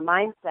your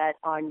mindset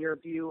on your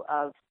view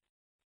of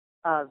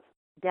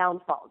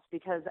downfalls.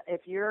 Because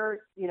if you're,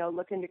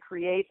 looking to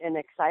create an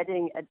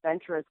exciting,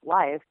 adventurous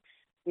life,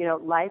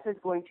 life is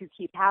going to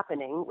keep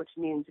happening, which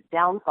means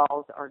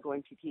downfalls are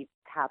going to keep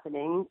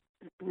happening.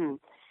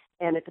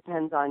 And it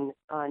depends on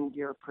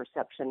your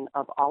perception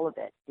of all of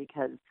it,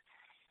 because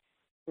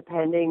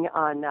depending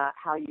on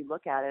how you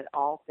look at it,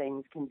 all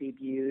things can be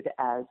viewed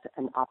as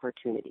an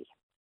opportunity.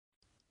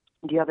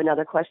 Do you have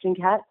another question,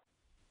 Kat?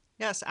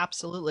 Yes,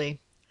 absolutely.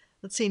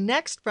 Let's see.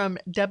 Next from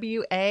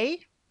WA.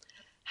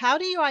 How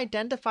do you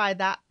identify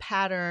that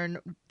pattern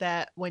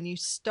that when you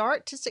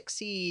start to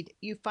succeed,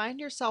 you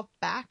find yourself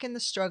back in the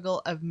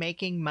struggle of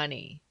making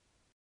money?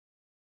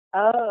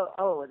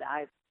 Oh,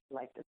 I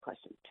like this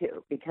question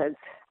too, because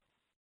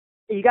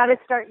you got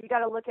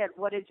to look at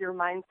what is your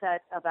mindset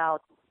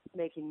about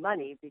making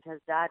money, because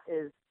that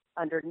is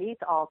underneath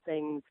all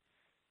things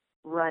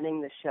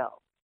running the show.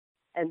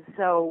 And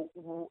so,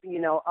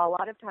 a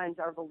lot of times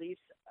our belief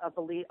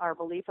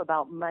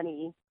about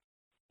money,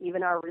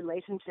 even our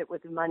relationship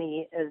with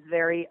money, is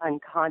very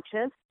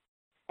unconscious,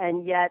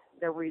 and yet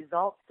the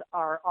results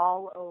are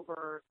all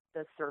over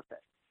the surface.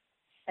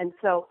 And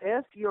so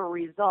if your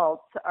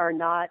results are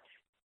not,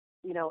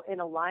 in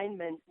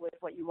alignment with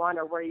what you want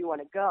or where you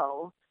want to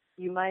go,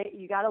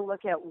 you got to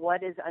look at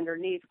what is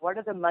underneath. What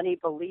are the money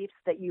beliefs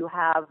that you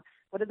have?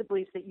 What are the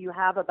beliefs that you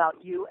have about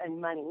you and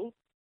money?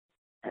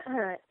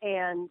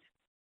 And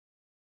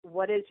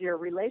what is your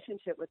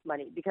relationship with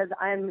money? Because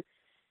I'm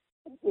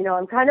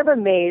kind of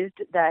amazed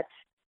that,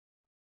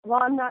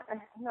 well, I'm not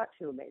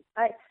too amazed.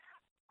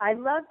 I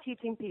love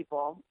teaching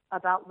people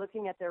about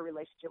looking at their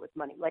relationship with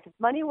money. Like if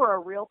money were a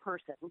real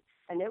person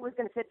and it was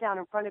going to sit down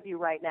in front of you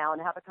right now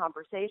and have a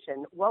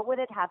conversation, what would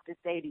it have to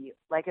say to you?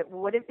 Like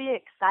would it be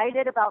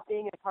excited about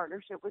being in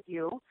partnership with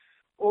you,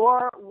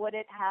 or would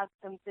it have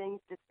some things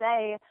to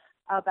say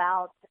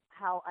about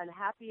how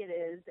unhappy it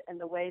is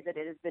and the way that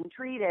it has been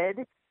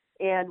treated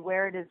and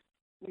where it is,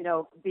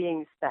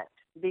 being spent?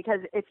 Because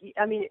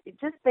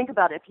just think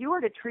about it. If you were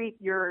to treat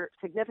your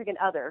significant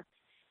other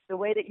the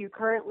way that you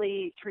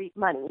currently treat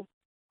money,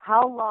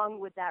 how long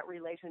would that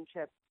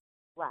relationship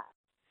last?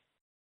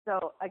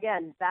 So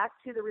again, back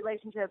to the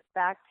relationship,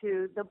 back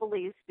to the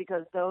beliefs,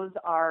 because those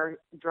are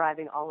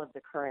driving all of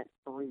the current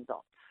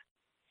results.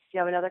 Do you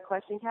have another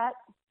question, Kat?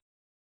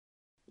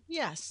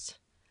 Yes.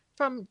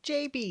 From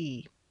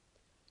JB.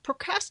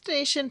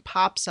 Procrastination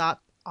pops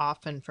up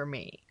often for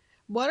me.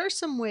 What are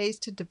some ways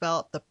to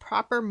develop the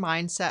proper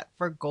mindset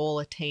for goal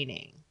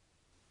attaining?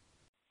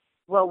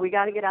 Well, we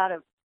got to get out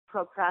of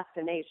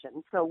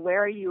procrastination. So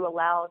where you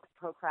allowed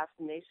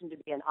procrastination to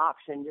be an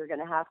option, you're going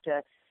to have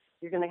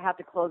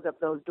to close up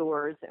those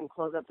doors and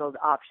close up those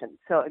options.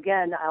 So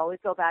again, I always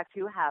go back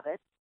to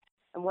habits.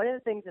 And one of the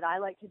things that I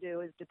like to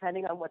do is,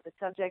 depending on what the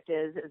subject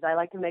is I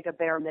like to make a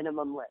bare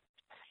minimum list.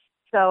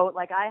 So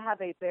like I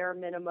have a bare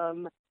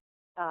minimum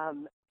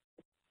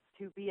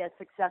to be a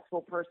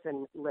successful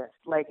person list.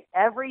 Like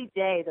every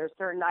day there's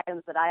certain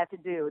items that I have to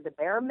do, the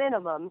bare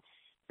minimum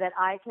that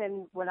I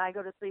can, when I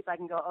go to sleep, I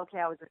can go, okay,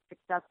 I was a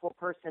successful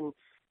person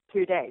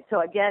today.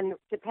 So again,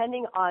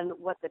 depending on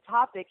what the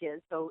topic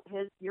is, so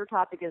your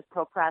topic is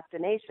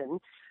procrastination.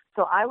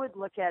 So I would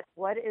look at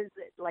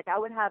I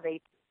would have a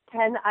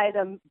 10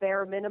 item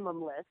bare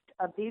minimum list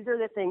of these are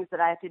the things that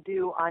I have to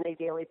do on a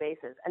daily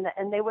basis.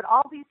 And they would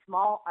all be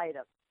small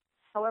items.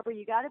 However,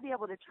 you got to be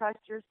able to trust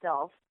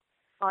yourself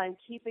on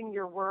keeping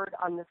your word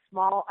on the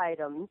small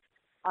items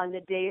on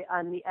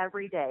the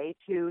everyday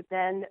to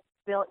then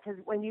build, because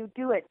when you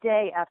do it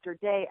day after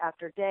day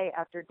after day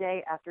after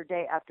day after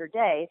day after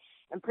day,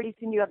 and pretty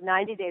soon you have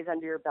 90 days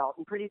under your belt,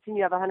 and pretty soon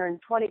you have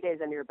 120 days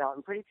under your belt,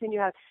 and pretty soon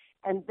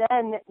and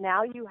then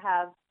now you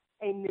have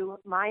a new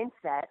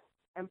mindset,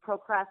 and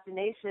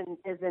procrastination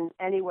isn't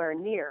anywhere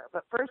near.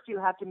 But first you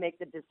have to make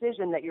the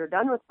decision that you're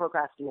done with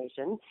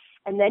procrastination,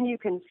 and then you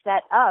can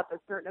set up a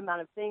certain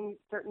amount of things,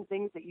 certain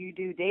things that you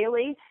do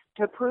daily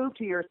to prove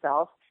to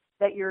yourself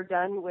that you're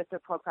done with the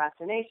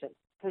procrastination.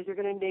 Because you're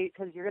going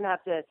to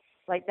have to,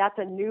 like, that's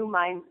a new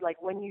mind.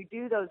 Like when you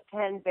do those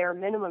 10 bare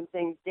minimum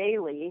things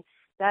daily,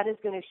 that is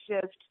going to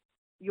shift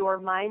your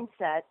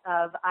mindset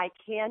of, I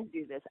can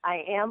do this.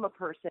 I am a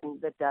person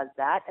that does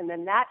that. And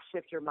then that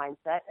shifts your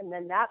mindset, and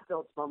then that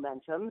builds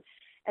momentum.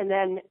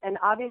 And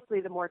obviously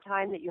the more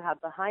time that you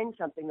have behind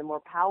something, the more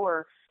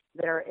power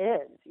there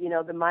is.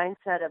 The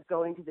mindset of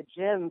going to the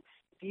gym,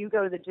 if you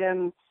go to the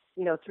gym,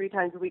 3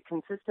 times a week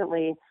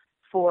consistently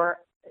for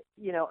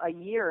a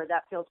year,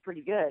 that feels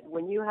pretty good.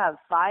 When you have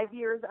 5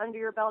 years under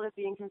your belt of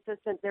being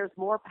consistent, there's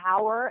more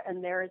power,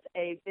 and there's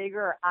a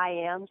bigger I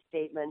am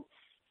statement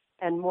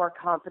and more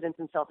confidence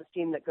and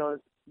self-esteem that goes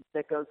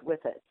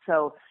with it.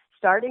 So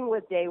starting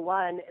with day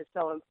one is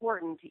so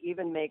important to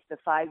even make the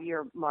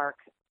 5-year mark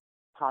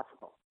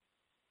possible.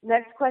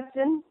 Next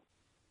question.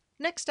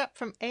 Next up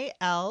from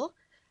AL,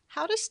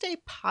 how to stay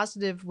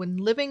positive when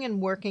living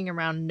and working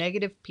around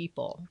negative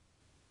people.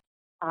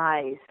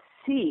 I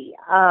see.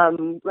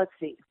 Let's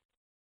see.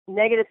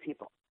 Negative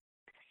people.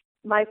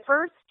 My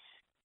first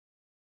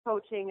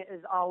coaching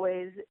is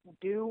always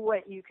do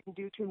what you can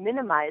do to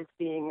minimize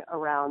being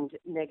around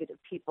negative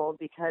people,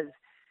 because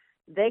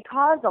they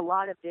cause a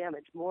lot of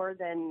damage, more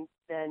than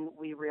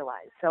we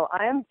realize. So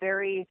I'm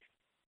very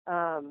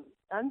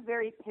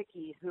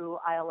picky who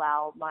I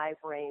allow my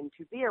brain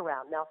to be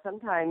around. Now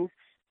sometimes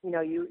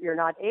you're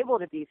not able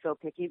to be so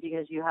picky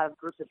because you have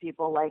groups of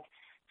people like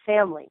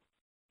family.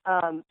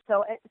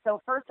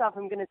 So first off,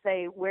 I'm going to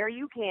say where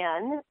you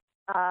can,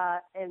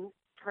 and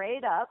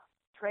trade up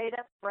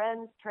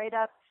friends, trade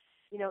up,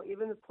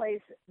 even the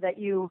place that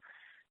you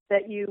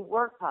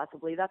work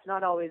possibly.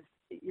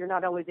 You're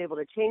not always able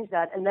to change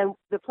that. And then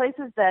the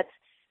places that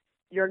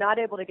you're not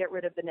able to get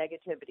rid of the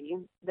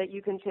negativity, that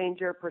you can change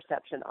your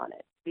perception on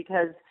it.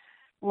 Because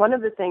one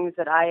of the things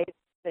that I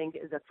think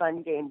is a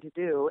fun game to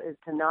do is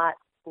to not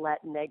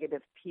let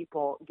negative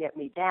people get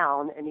me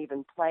down and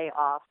even play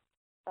off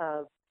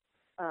of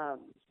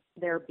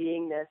their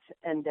beingness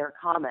and their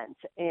comments.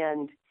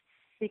 And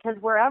because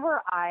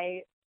wherever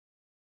a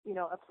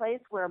place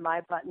where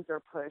my buttons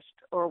are pushed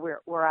or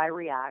where I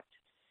react,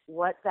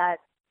 what that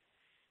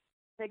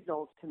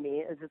signals to me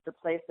is it's a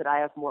place that I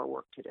have more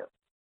work to do.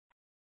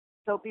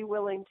 So be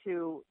willing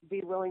to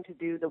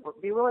do the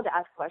work, be willing to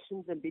ask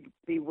questions, and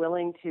be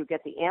willing to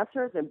get the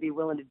answers, and be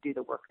willing to do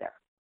the work there.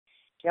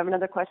 Do you have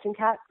another question,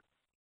 Kat?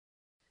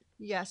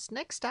 Yes,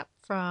 next up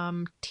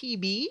from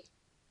TB.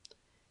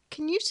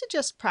 Can you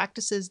suggest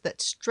practices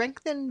that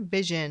strengthen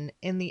vision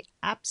in the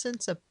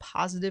absence of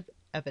positive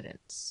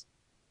evidence?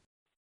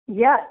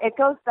 Yeah, it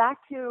goes back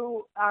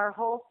to our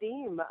whole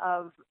theme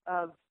of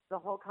the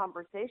whole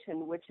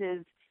conversation, which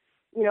is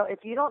if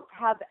you don't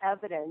have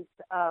evidence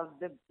of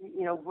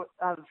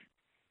of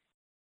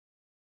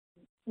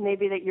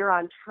maybe that you're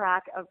on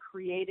track of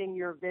creating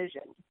your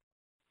vision,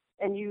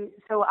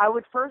 so I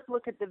would first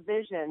look at the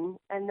vision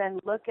and then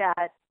look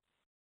at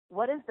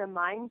what is the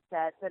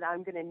mindset that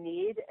I'm going to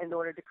need in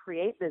order to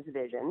create this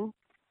vision.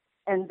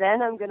 And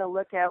then I'm going to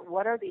look at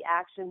what are the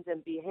actions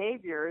and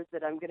behaviors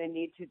that I'm going to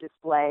need to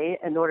display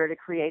in order to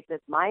create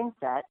this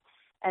mindset.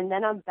 And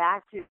then I'm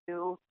back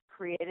to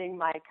creating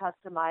my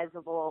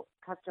customizable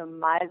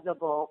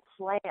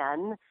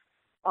plan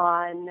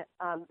on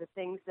the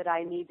things that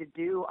I need to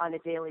do on a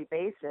daily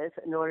basis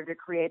in order to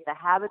create the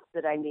habits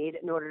that I need,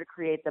 in order to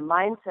create the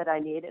mindset I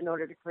need, in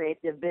order to create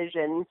the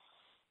vision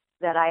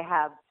that I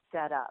have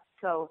set up.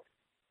 So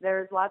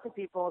there's lots of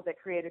people that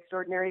create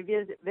extraordinary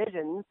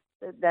visions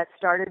that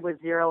started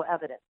with zero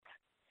evidence.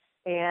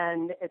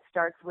 And it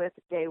starts with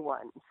day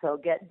one. So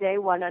get day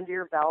one under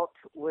your belt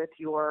with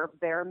your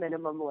bare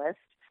minimum list,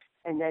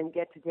 and then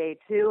get to day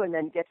two, and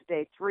then get to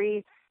day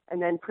three,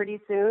 and then pretty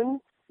soon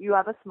you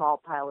have a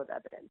small pile of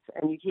evidence.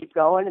 And you keep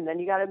going, and then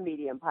you got a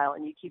medium pile,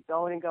 and you keep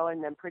going and going,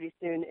 and then pretty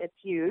soon it's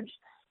huge,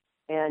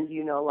 and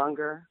you no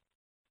longer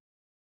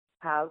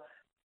have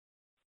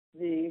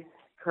the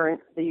problem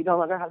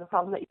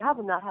that you have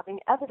of not having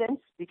evidence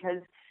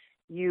because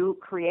you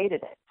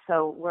created it.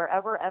 So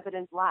wherever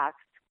evidence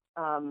lacks,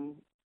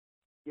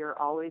 you're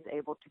always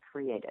able to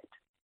create it.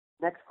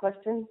 Next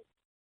question.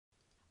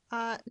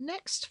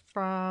 Next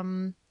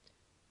from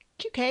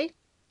QK.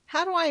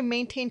 How do I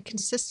maintain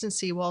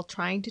consistency while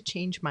trying to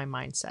change my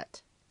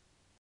mindset?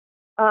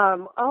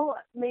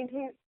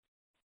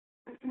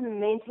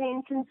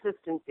 Maintain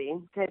consistency.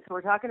 Okay, so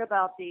we're talking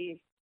about the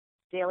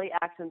daily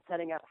action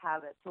setting up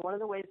habits. So one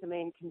of the ways to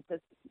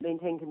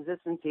maintain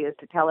consistency is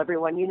to tell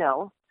everyone you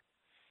know,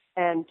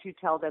 and to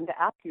tell them to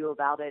ask you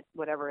about it,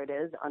 whatever it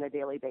is, on a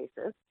daily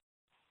basis,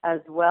 as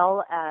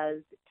well as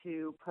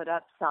to put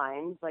up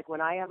signs. Like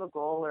when I have a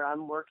goal or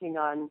I'm working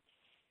on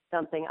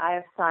something, I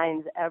have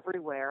signs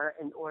everywhere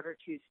in order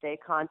to stay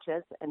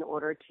conscious, in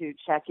order to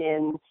check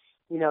in,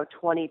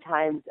 20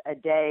 times a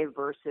day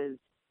versus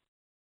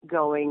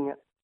going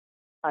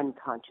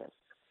unconscious.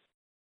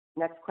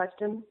 Next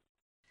question.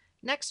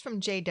 Next from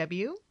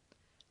JW.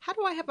 How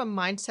do I have a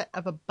mindset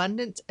of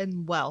abundance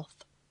and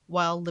wealth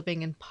while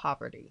living in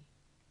poverty?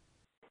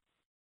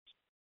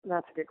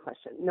 That's a good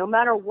question. No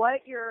matter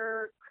what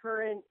your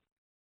current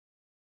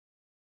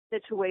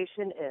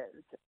situation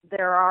is,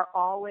 there are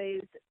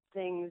always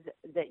things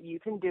that you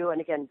can do.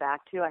 And again,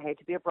 back to, I hate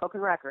to be a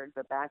broken record,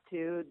 but back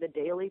to the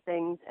daily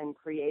things and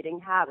creating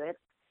habits.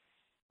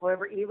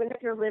 However, even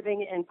if you're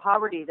living in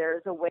poverty,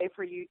 there's a way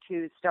for you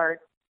to start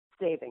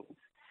savings.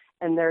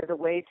 And there's a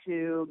way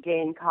to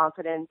gain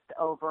confidence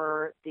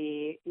over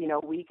the,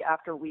 week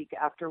after week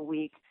after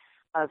week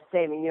of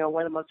saving.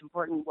 One of the most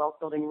important wealth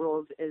building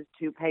rules is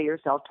to pay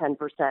yourself 10%.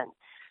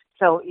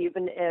 So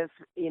even if,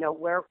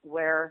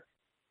 where,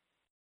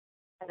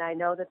 and I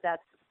know that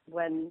that's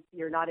when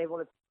you're not able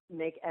to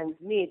make ends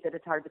meet, that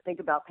it's hard to think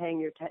about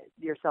paying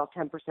yourself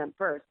 10%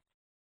 first.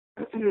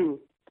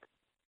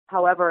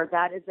 However,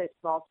 that is a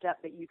small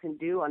step that you can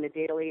do on a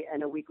daily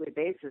and a weekly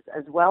basis,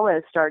 as well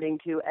as starting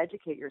to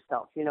educate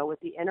yourself. With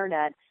the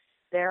internet,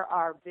 there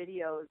are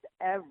videos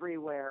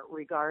everywhere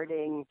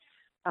regarding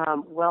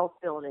wealth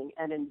building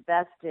and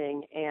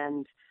investing,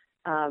 and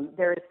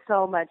there is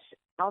so much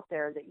out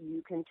there that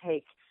you can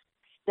take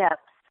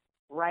steps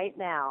right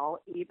now,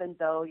 even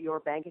though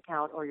your bank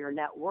account or your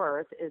net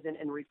worth isn't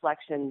in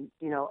reflection,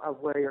 of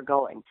where you're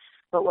going.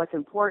 But what's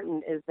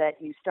important is that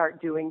you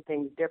start doing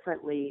things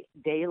differently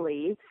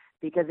daily,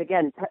 because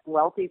again,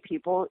 wealthy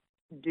people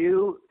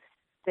do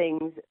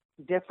things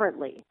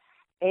differently.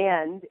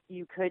 And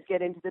you could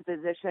get into the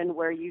position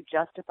where you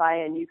justify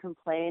and you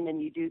complain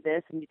and you do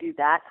this and you do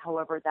that.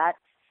 However, that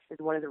is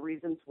one of the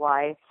reasons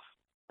why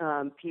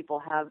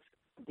people have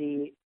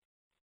the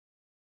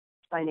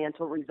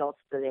financial results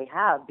that they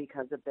have,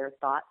 because of their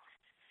thoughts,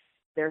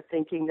 their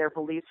thinking, their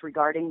beliefs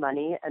regarding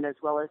money, and as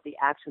well as the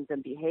actions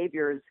and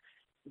behaviors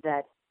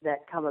that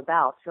come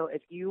about. So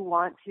if you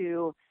want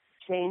to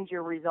change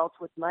your results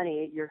with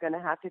money, you're going to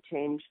have to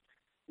change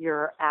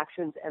your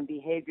actions and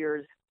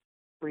behaviors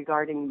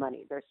regarding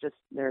money.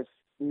 There's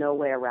no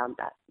way around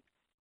that.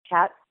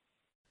 Kat?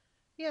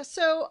 Yeah,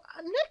 so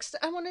next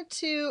I wanted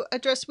to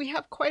address, we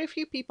have quite a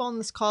few people on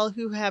this call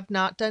who have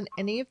not done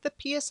any of the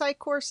PSI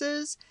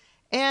courses.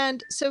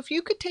 And so if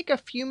you could take a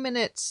few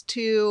minutes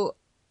to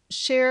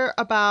share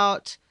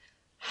about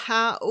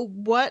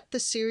what the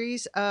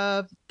series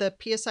of the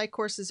PSI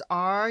courses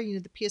are,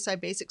 the PSI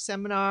Basic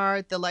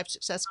Seminar, the Life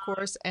Success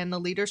course, and the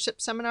Leadership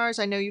Seminars.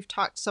 I know you've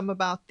talked some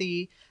about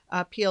the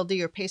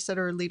PLD, or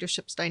Pacesetter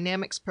Leadership's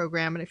Dynamics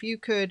program. And if you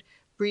could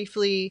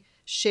briefly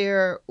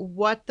share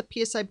what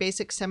the PSI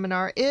Basic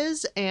Seminar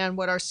is and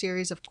what our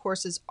series of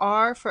courses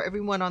are for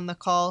everyone on the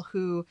call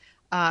who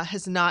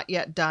has not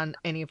yet done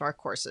any of our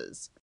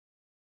courses.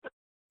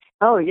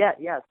 Oh, yeah,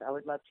 yes, I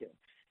would love to.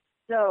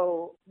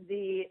 So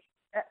the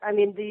I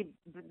mean,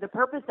 the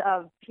purpose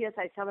of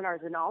PSI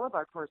seminars in all of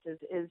our courses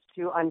is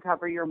to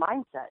uncover your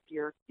mindset,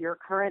 your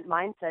current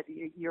mindset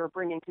you're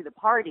bringing to the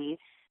party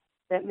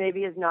that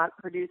maybe is not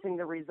producing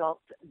the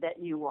results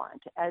that you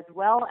want, as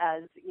well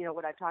as,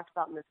 what I talked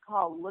about in this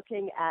call,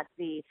 looking at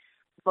the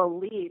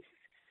beliefs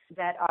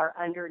that are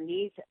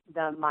underneath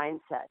the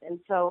mindset. And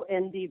so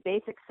in the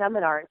basic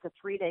seminar, it's a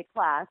 3-day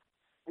class.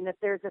 And if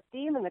there's a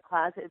theme in the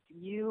class, it's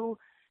you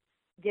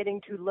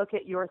getting to look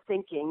at your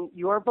thinking,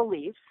 your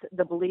beliefs,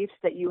 the beliefs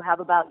that you have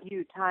about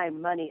you,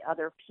 time, money,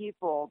 other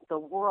people, the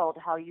world,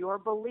 how your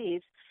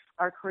beliefs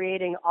are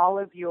creating all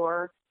of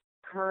your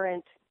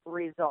current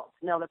results.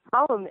 Now, the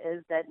problem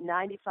is that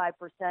 95%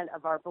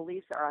 of our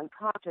beliefs are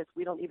unconscious.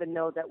 We don't even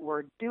know that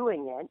we're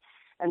doing it.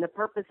 And the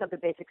purpose of the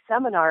basic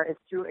seminar is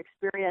through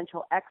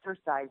experiential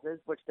exercises,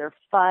 which they're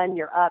fun,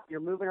 you're up, you're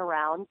moving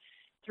around.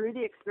 Through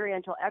the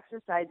experiential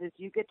exercises,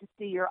 you get to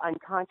see your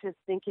unconscious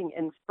thinking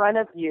in front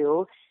of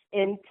you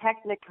in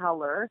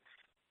Technicolor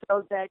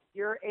so that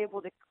you're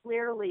able to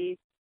clearly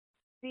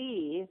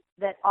see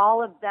that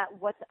all of that,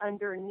 what's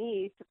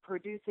underneath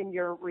producing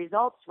your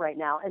results right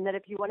now, and that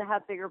if you want to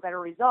have bigger,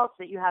 better results,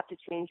 that you have to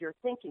change your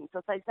thinking.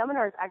 So Side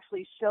Seminars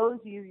actually shows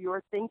you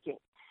your thinking.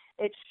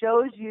 It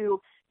shows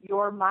you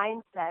your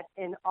mindset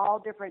in all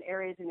different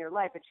areas in your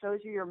life. It shows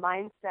you your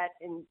mindset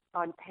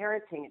on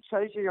parenting. It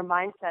shows you your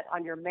mindset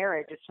on your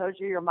marriage. It shows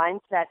you your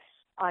mindset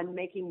on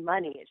making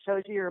money. It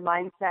shows you your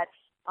mindset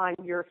on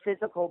your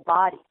physical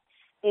body.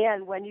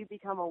 And when you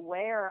become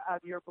aware of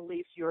your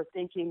beliefs, your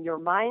thinking, your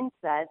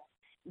mindset,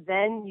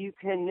 then you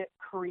can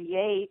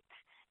create,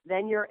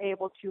 then you're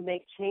able to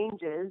make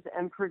changes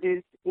and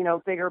produce,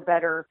 bigger,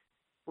 better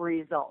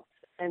results.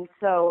 And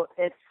so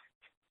if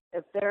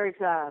there's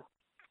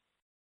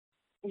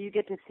you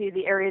get to see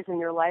the areas in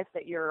your life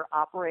that you're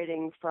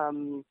operating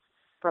from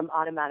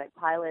automatic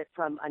pilot,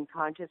 from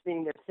unconscious,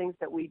 meaning there's things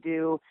that we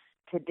do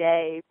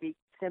today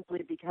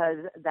simply because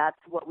that's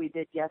what we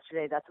did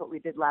yesterday, that's what we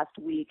did last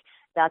week,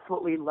 that's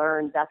what we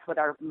learned, that's what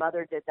our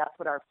mother did, that's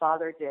what our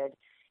father did,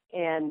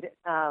 and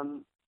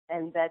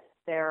that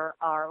there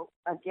are,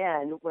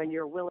 again, when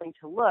you're willing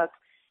to look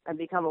and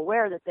become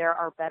aware that there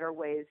are better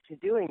ways to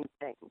doing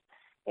things.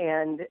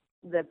 And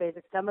the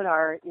basic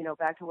seminar,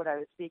 back to what I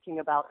was speaking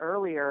about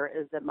earlier,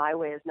 is that my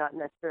way is not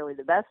necessarily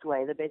the best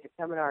way. The basic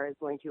seminar is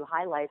going to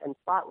highlight and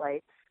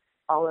spotlight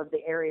all of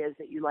the areas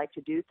that you like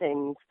to do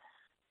things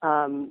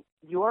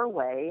your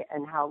way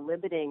and how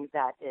limiting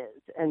that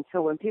is. And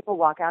so when people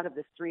walk out of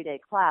this 3-day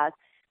class,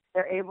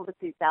 they're able to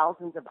see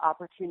thousands of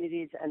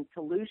opportunities and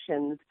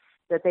solutions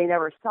that they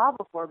never saw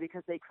before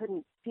because they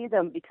couldn't see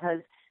them because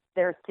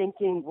their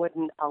thinking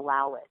wouldn't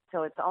allow it.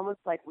 So it's almost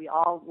like we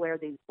all wear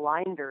these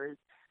blinders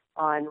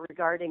on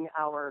regarding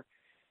our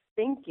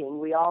thinking.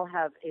 We all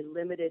have a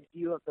limited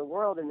view of the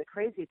world, and the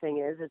crazy thing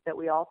is that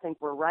we all think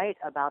we're right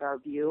about our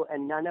view,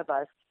 and none of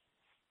us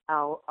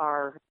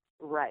are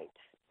right.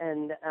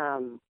 And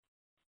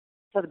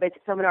so the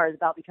basic seminar is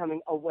about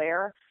becoming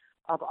aware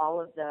of all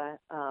of the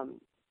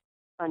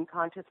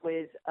unconscious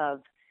ways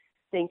of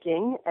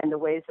thinking and the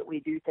ways that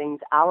we do things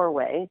our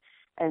way.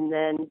 And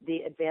then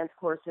the advanced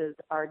courses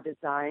are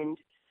designed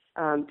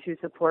to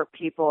support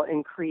people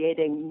in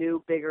creating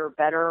new, bigger,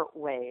 better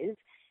ways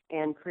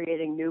and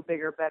creating new,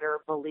 bigger, better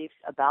beliefs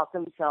about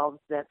themselves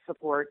that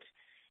support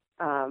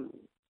an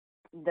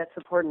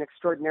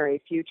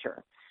extraordinary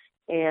future.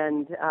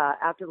 And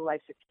after the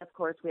Life Success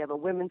course, we have a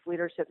women's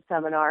leadership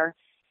seminar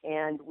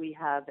and we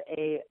have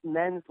a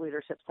men's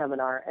leadership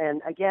seminar.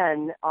 And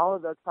again, all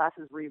of those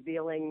classes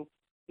revealing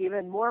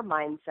even more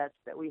mindsets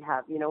that we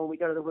have. When we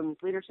go to the women's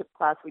leadership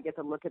class, we get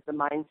to look at the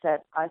mindset,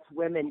 us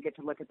women get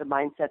to look at the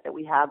mindset that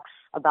we have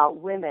about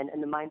women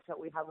and the mindset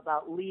we have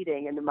about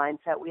leading and the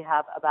mindset we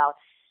have about,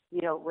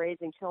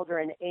 raising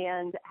children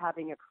and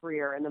having a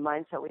career and the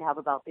mindset we have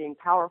about being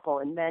powerful.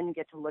 And men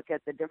get to look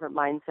at the different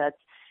mindsets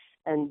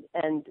and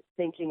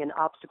thinking and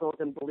obstacles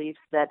and beliefs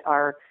that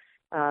are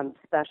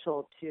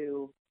special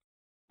to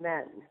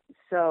men.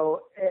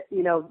 So,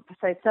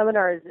 Side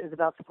Seminars is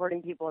about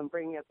supporting people and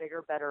bringing a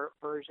bigger, better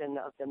version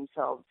of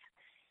themselves,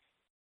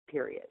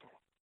 period.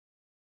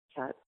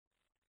 Kat?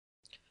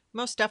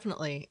 Most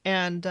definitely.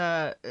 And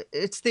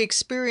it's the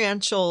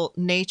experiential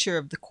nature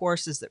of the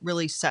courses that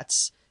really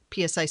sets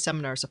PSI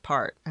seminars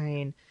apart. I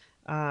mean,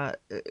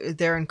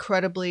 they're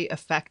incredibly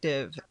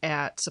effective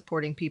at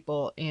supporting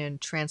people in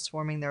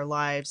transforming their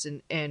lives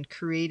and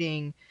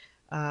creating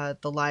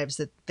the lives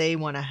that they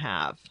want to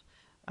have.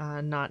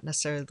 Not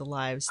necessarily the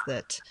lives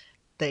that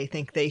they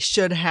think they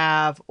should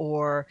have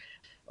or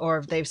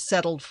they've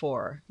settled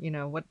for.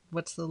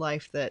 What's the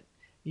life that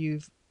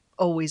you've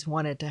always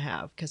wanted to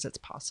have because it's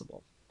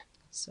possible.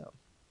 So,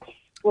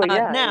 well,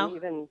 yeah, now, and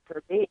even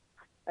for me,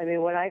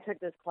 when I took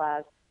this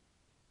class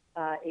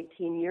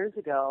 18 years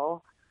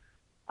ago,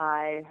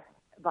 by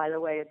the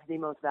way, it's the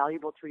most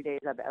valuable 3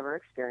 days I've ever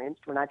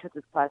experienced. When I took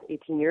this class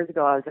 18 years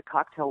ago, I was a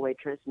cocktail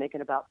waitress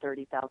making about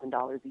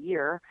 $30,000 a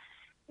year.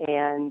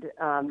 And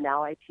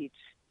now I teach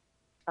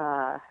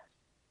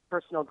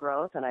personal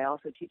growth, and I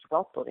also teach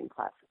wealth building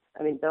classes.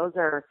 Those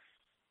are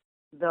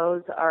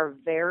those are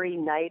very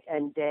night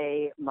and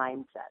day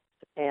mindsets.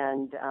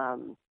 And,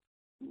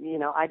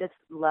 I just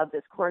love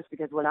this course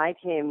because when I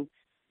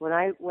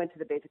went to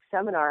the basic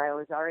seminar, I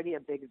was already a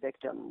big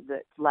victim.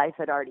 That life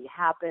had already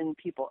happened.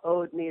 People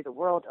owed me. The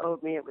world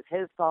owed me. It was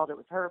his fault. It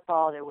was her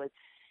fault.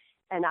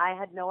 And I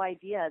had no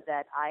idea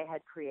that I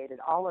had created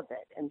all of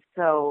it. And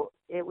so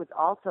it was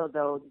also,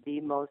 though, the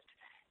most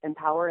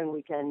empowering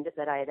weekend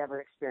that I had ever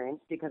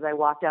experienced, because I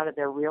walked out of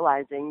there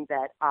realizing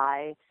that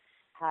I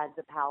had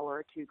the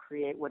power to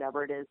create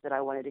whatever it is that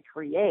I wanted to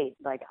create.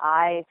 Like,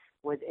 I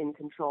was in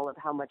control of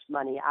how much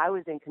money, I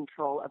was in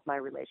control of my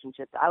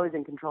relationships, I was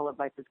in control of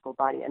my physical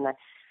body. And I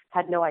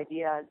had no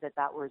idea that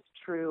that was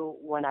true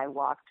when I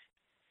walked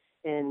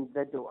in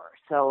the door.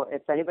 So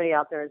if anybody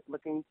out there is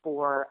looking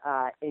for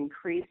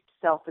increased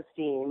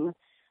self-esteem,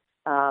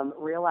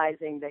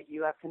 realizing that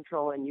you have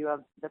control and you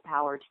have the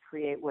power to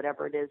create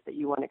whatever it is that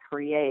you want to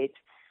create,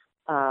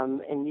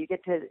 and you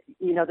get to,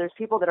 there's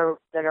people that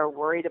are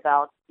worried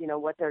about,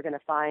 what they're going to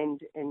find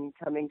in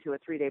coming to a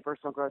 3-day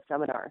personal growth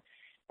seminar.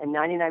 And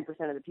 99%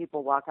 of the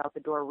people walk out the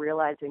door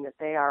realizing that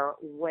they are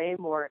way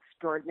more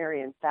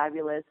extraordinary and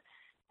fabulous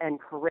and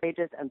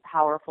courageous and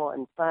powerful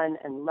and fun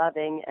and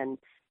loving and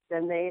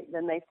than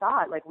they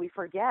thought. Like, we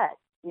forget,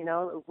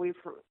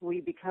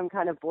 we become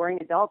kind of boring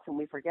adults, and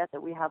we forget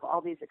that we have all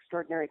these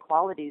extraordinary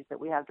qualities that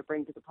we have to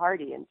bring to the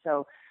party. And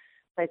so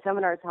Site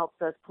Seminars helps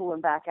us pull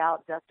them back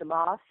out, dust them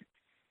off,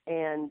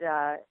 and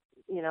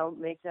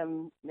make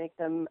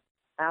them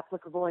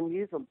applicable and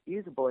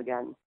usable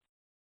again.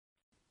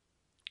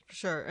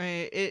 Sure.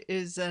 It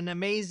is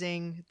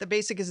the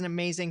basic is an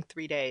amazing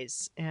 3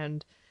 days,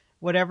 and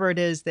whatever it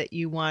is that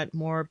you want,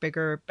 more,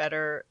 bigger,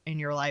 better in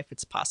your life,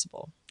 it's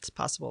possible. It's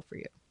possible for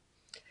you.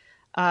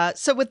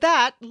 So with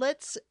that,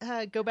 let's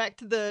go back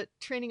to the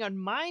training on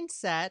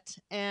mindset.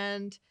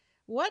 And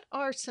what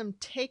are some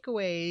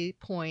takeaway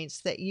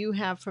points that you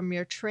have from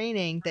your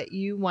training that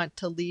you want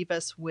to leave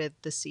us with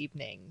this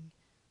evening?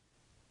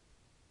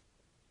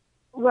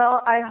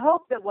 Well, I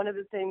hope that one of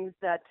the things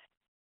that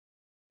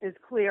is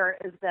clear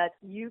is that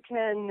you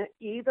can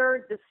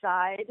either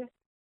decide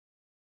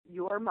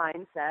your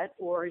mindset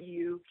or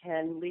you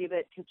can leave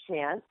it to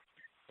chance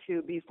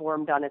to be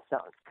formed on its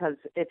own. Because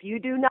if you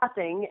do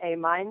nothing, a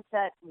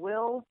mindset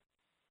will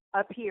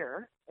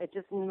appear. It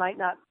just might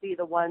not be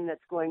the one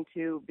that's going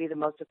to be the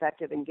most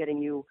effective in getting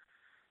you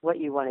what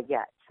you want to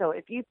get. So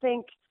if you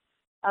think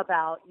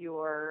about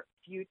your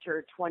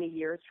future 20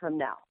 years from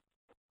now,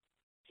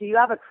 so you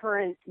have a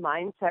current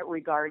mindset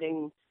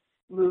regarding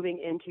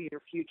moving into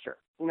your future.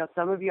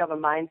 Some of you have a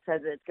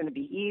mindset that it's going to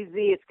be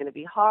easy, it's going to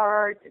be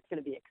hard, it's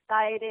going to be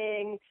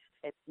exciting,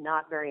 it's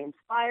not very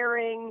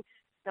inspiring.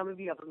 Some of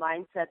you have a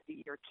mindset that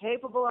you're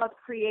capable of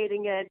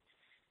creating it.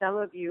 Some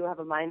of you have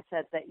a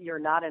mindset that you're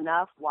not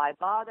enough, why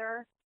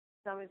bother?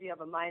 Some of you have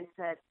a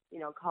mindset,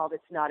 called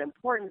it's not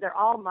important. They're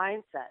all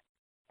mindsets.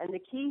 And the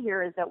key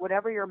here is that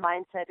whatever your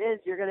mindset is,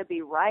 you're going to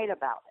be right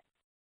about it.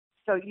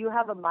 So you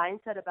have a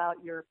mindset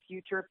about your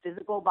future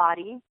physical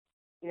body,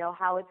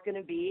 how it's going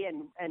to be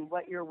and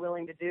what you're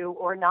willing to do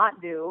or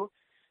not do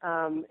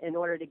in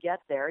order to get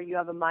there. You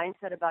have a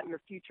mindset about your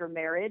future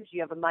marriage.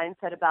 You have a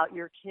mindset about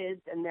your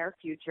kids and their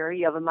future.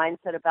 You have a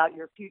mindset about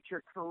your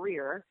future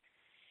career.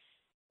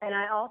 And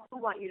I also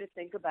want you to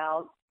think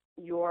about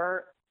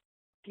your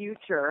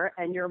future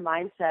and your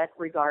mindset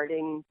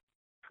regarding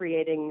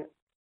creating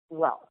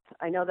wealth.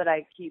 I know that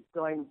I keep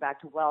going back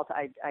to wealth.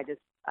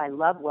 I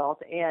love wealth,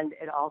 and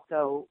it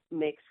also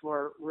makes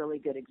for really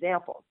good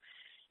examples.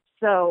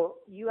 So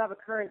you have a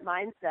current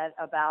mindset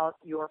about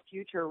your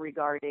future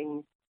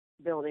regarding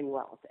building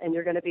wealth, and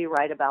you're going to be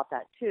right about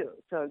that too.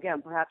 So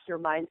again, perhaps your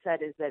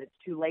mindset is that it's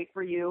too late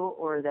for you,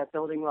 or that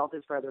building wealth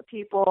is for other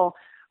people,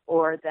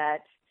 or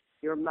that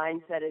your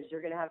mindset is you're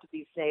going to have to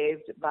be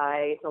saved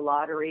by the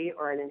lottery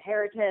or an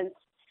inheritance,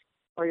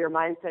 or your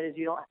mindset is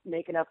you don't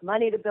make enough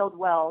money to build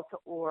wealth,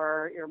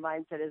 or your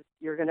mindset is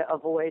you're going to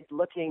avoid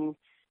looking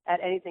at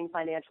anything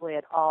financially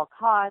at all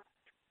costs.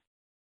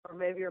 Or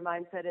maybe your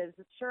mindset is,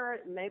 sure,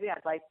 maybe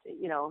I'd like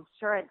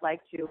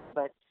to,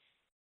 but,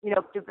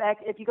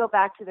 if you go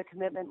back to the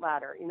commitment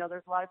ladder,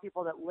 there's a lot of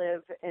people that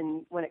live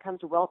when it comes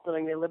to wealth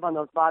building, they live on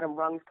those bottom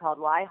rungs called,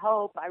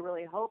 well, I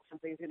really hope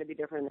something's going to be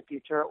different in the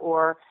future,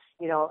 or,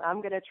 I'm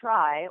going to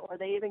try, or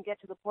they even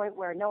get to the point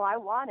where, no, I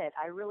want it.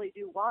 I really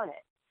do want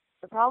it.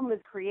 The problem is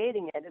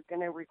creating it is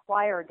going to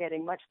require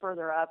getting much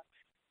further up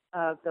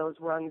of those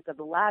rungs of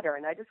the ladder.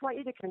 And I just want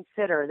you to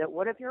consider that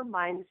what if your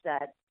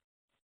mindset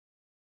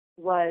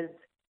was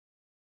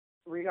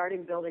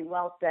regarding building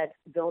wealth, that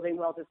building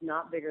wealth is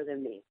not bigger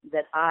than me,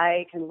 that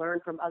I can learn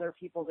from other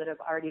people that have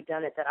already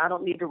done it, that I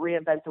don't need to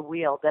reinvent the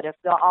wheel, that if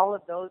all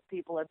of those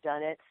people have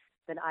done it,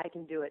 then I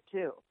can do it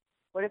too.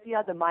 What if you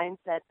had the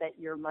mindset that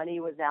your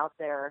money was out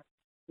there,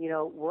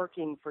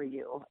 working for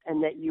you,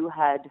 and that you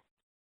had,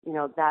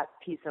 that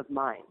peace of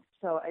mind?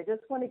 So I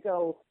just want to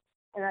go,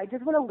 and I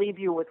just want to leave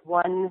you with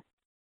one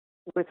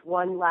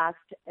last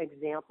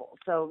example.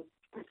 So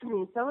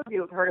some of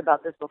you have heard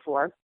about this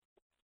before.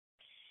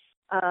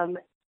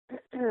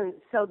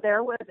 So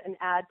there was an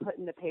ad put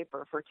in the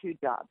paper for 2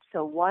 jobs.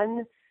 So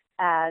one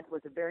ad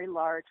was a very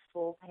large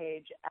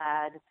full-page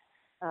ad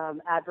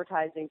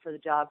advertising for the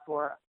job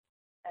for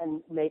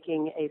and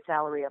making a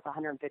salary of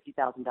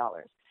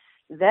 $150,000.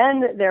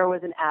 Then there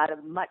was an ad,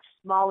 a much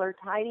smaller,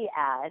 tiny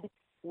ad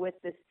with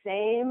the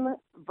same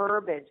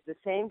verbiage, the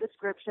same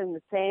description,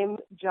 the same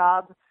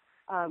job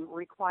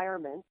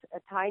requirements, a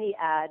tiny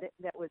ad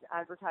that was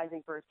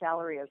advertising for a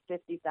salary of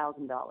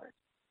 $50,000.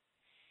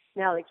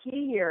 Now, the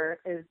key here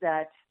is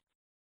that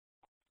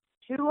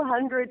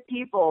 200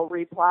 people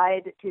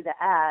replied to the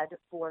ad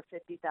for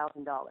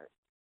 $50,000.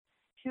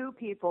 2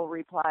 people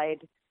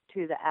replied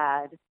to the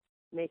ad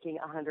making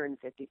 $150,000,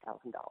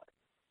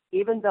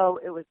 even though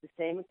it was the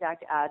same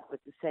exact ad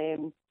with the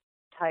same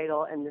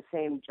title and the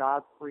same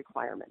job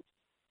requirements.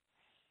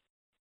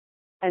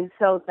 And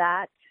so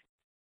that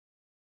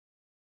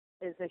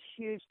is a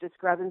huge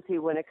discrepancy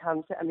when it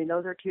comes to,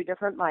 those are 2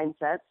 different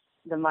mindsets.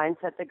 The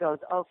mindset that goes,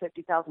 oh,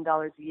 $50,000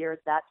 a year,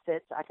 that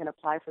fits, I can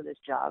apply for this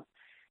job.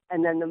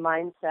 And then the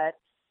mindset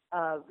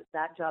of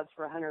that job's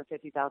for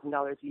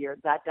 $150,000 a year,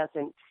 that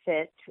doesn't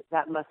fit,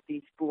 that must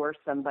be for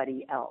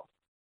somebody else.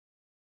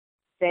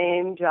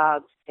 Same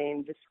job,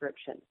 same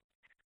description.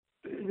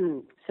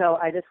 So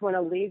I just want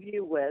to leave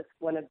you with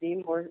one of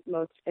the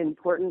most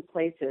important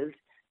places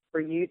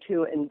for you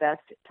to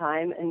invest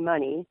time and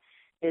money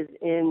is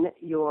in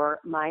your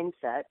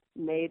mindset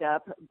made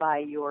up by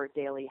your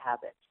daily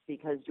habits,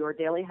 because your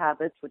daily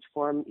habits, which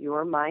form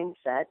your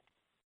mindset,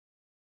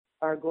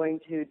 are going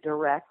to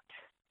direct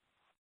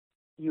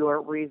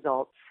your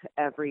results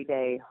every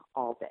day,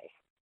 all day.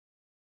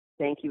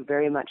 Thank you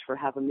very much for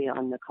having me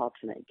on the call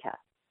tonight, Kat.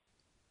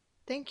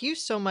 Thank you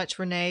so much,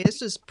 Renee.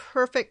 This is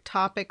perfect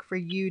topic for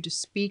you to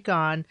speak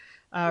on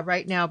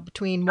right now,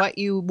 between what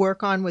you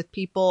work on with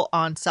people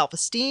on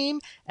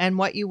self-esteem and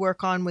what you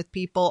work on with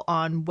people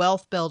on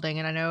wealth building.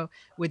 And I know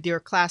with your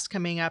class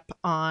coming up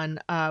on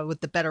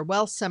with the Better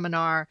Wealth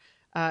Seminar,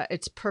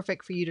 it's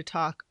perfect for you to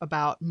talk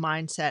about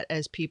mindset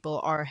as people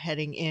are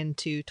heading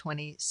into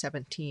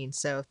 2017.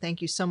 So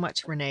thank you so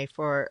much, Renee,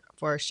 for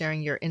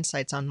sharing your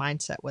insights on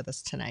mindset with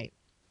us tonight.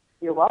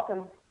 You're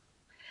welcome.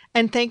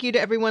 And thank you to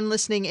everyone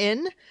listening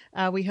in.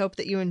 We hope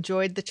that you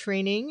enjoyed the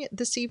training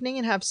this evening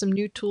and have some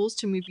new tools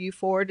to move you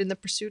forward in the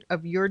pursuit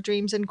of your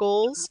dreams and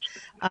goals.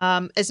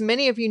 As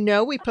many of you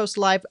know, we post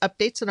live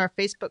updates on our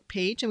Facebook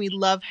page, and we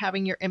love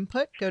having your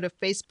input. Go to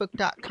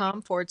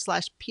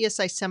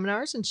facebook.com/PSI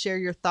seminars and share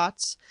your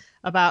thoughts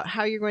about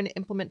how you're going to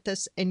implement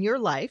this in your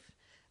life.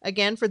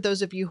 Again, for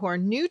those of you who are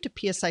new to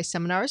PSI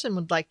seminars and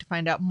would like to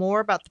find out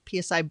more about the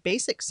PSI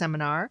Basic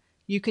Seminar,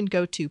 you can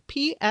go to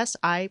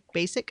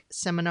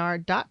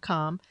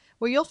psibasecseminar.com,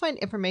 where you'll find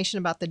information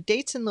about the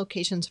dates and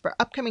locations for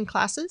upcoming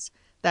classes.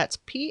 That's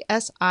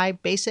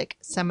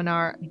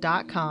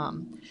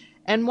psibasecseminar.com.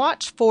 And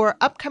watch for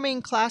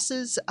upcoming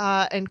classes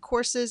and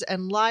courses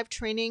and live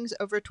trainings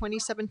over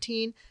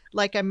 2017.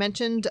 Like I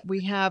mentioned,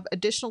 we have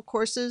additional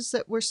courses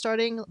that we're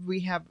starting.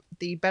 We have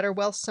the Better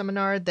Wealth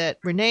Seminar that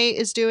Renee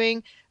is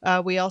doing.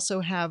 We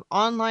also have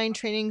online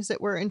trainings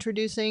that we're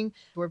introducing.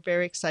 We're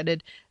very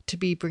excited to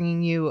be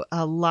bringing you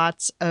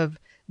lots of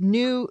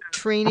new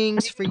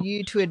trainings for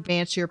you to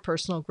advance your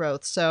personal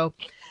growth. So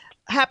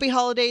happy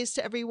holidays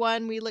to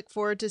everyone. We look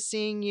forward to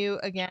seeing you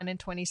again in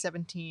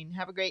 2017.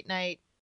 Have a great night.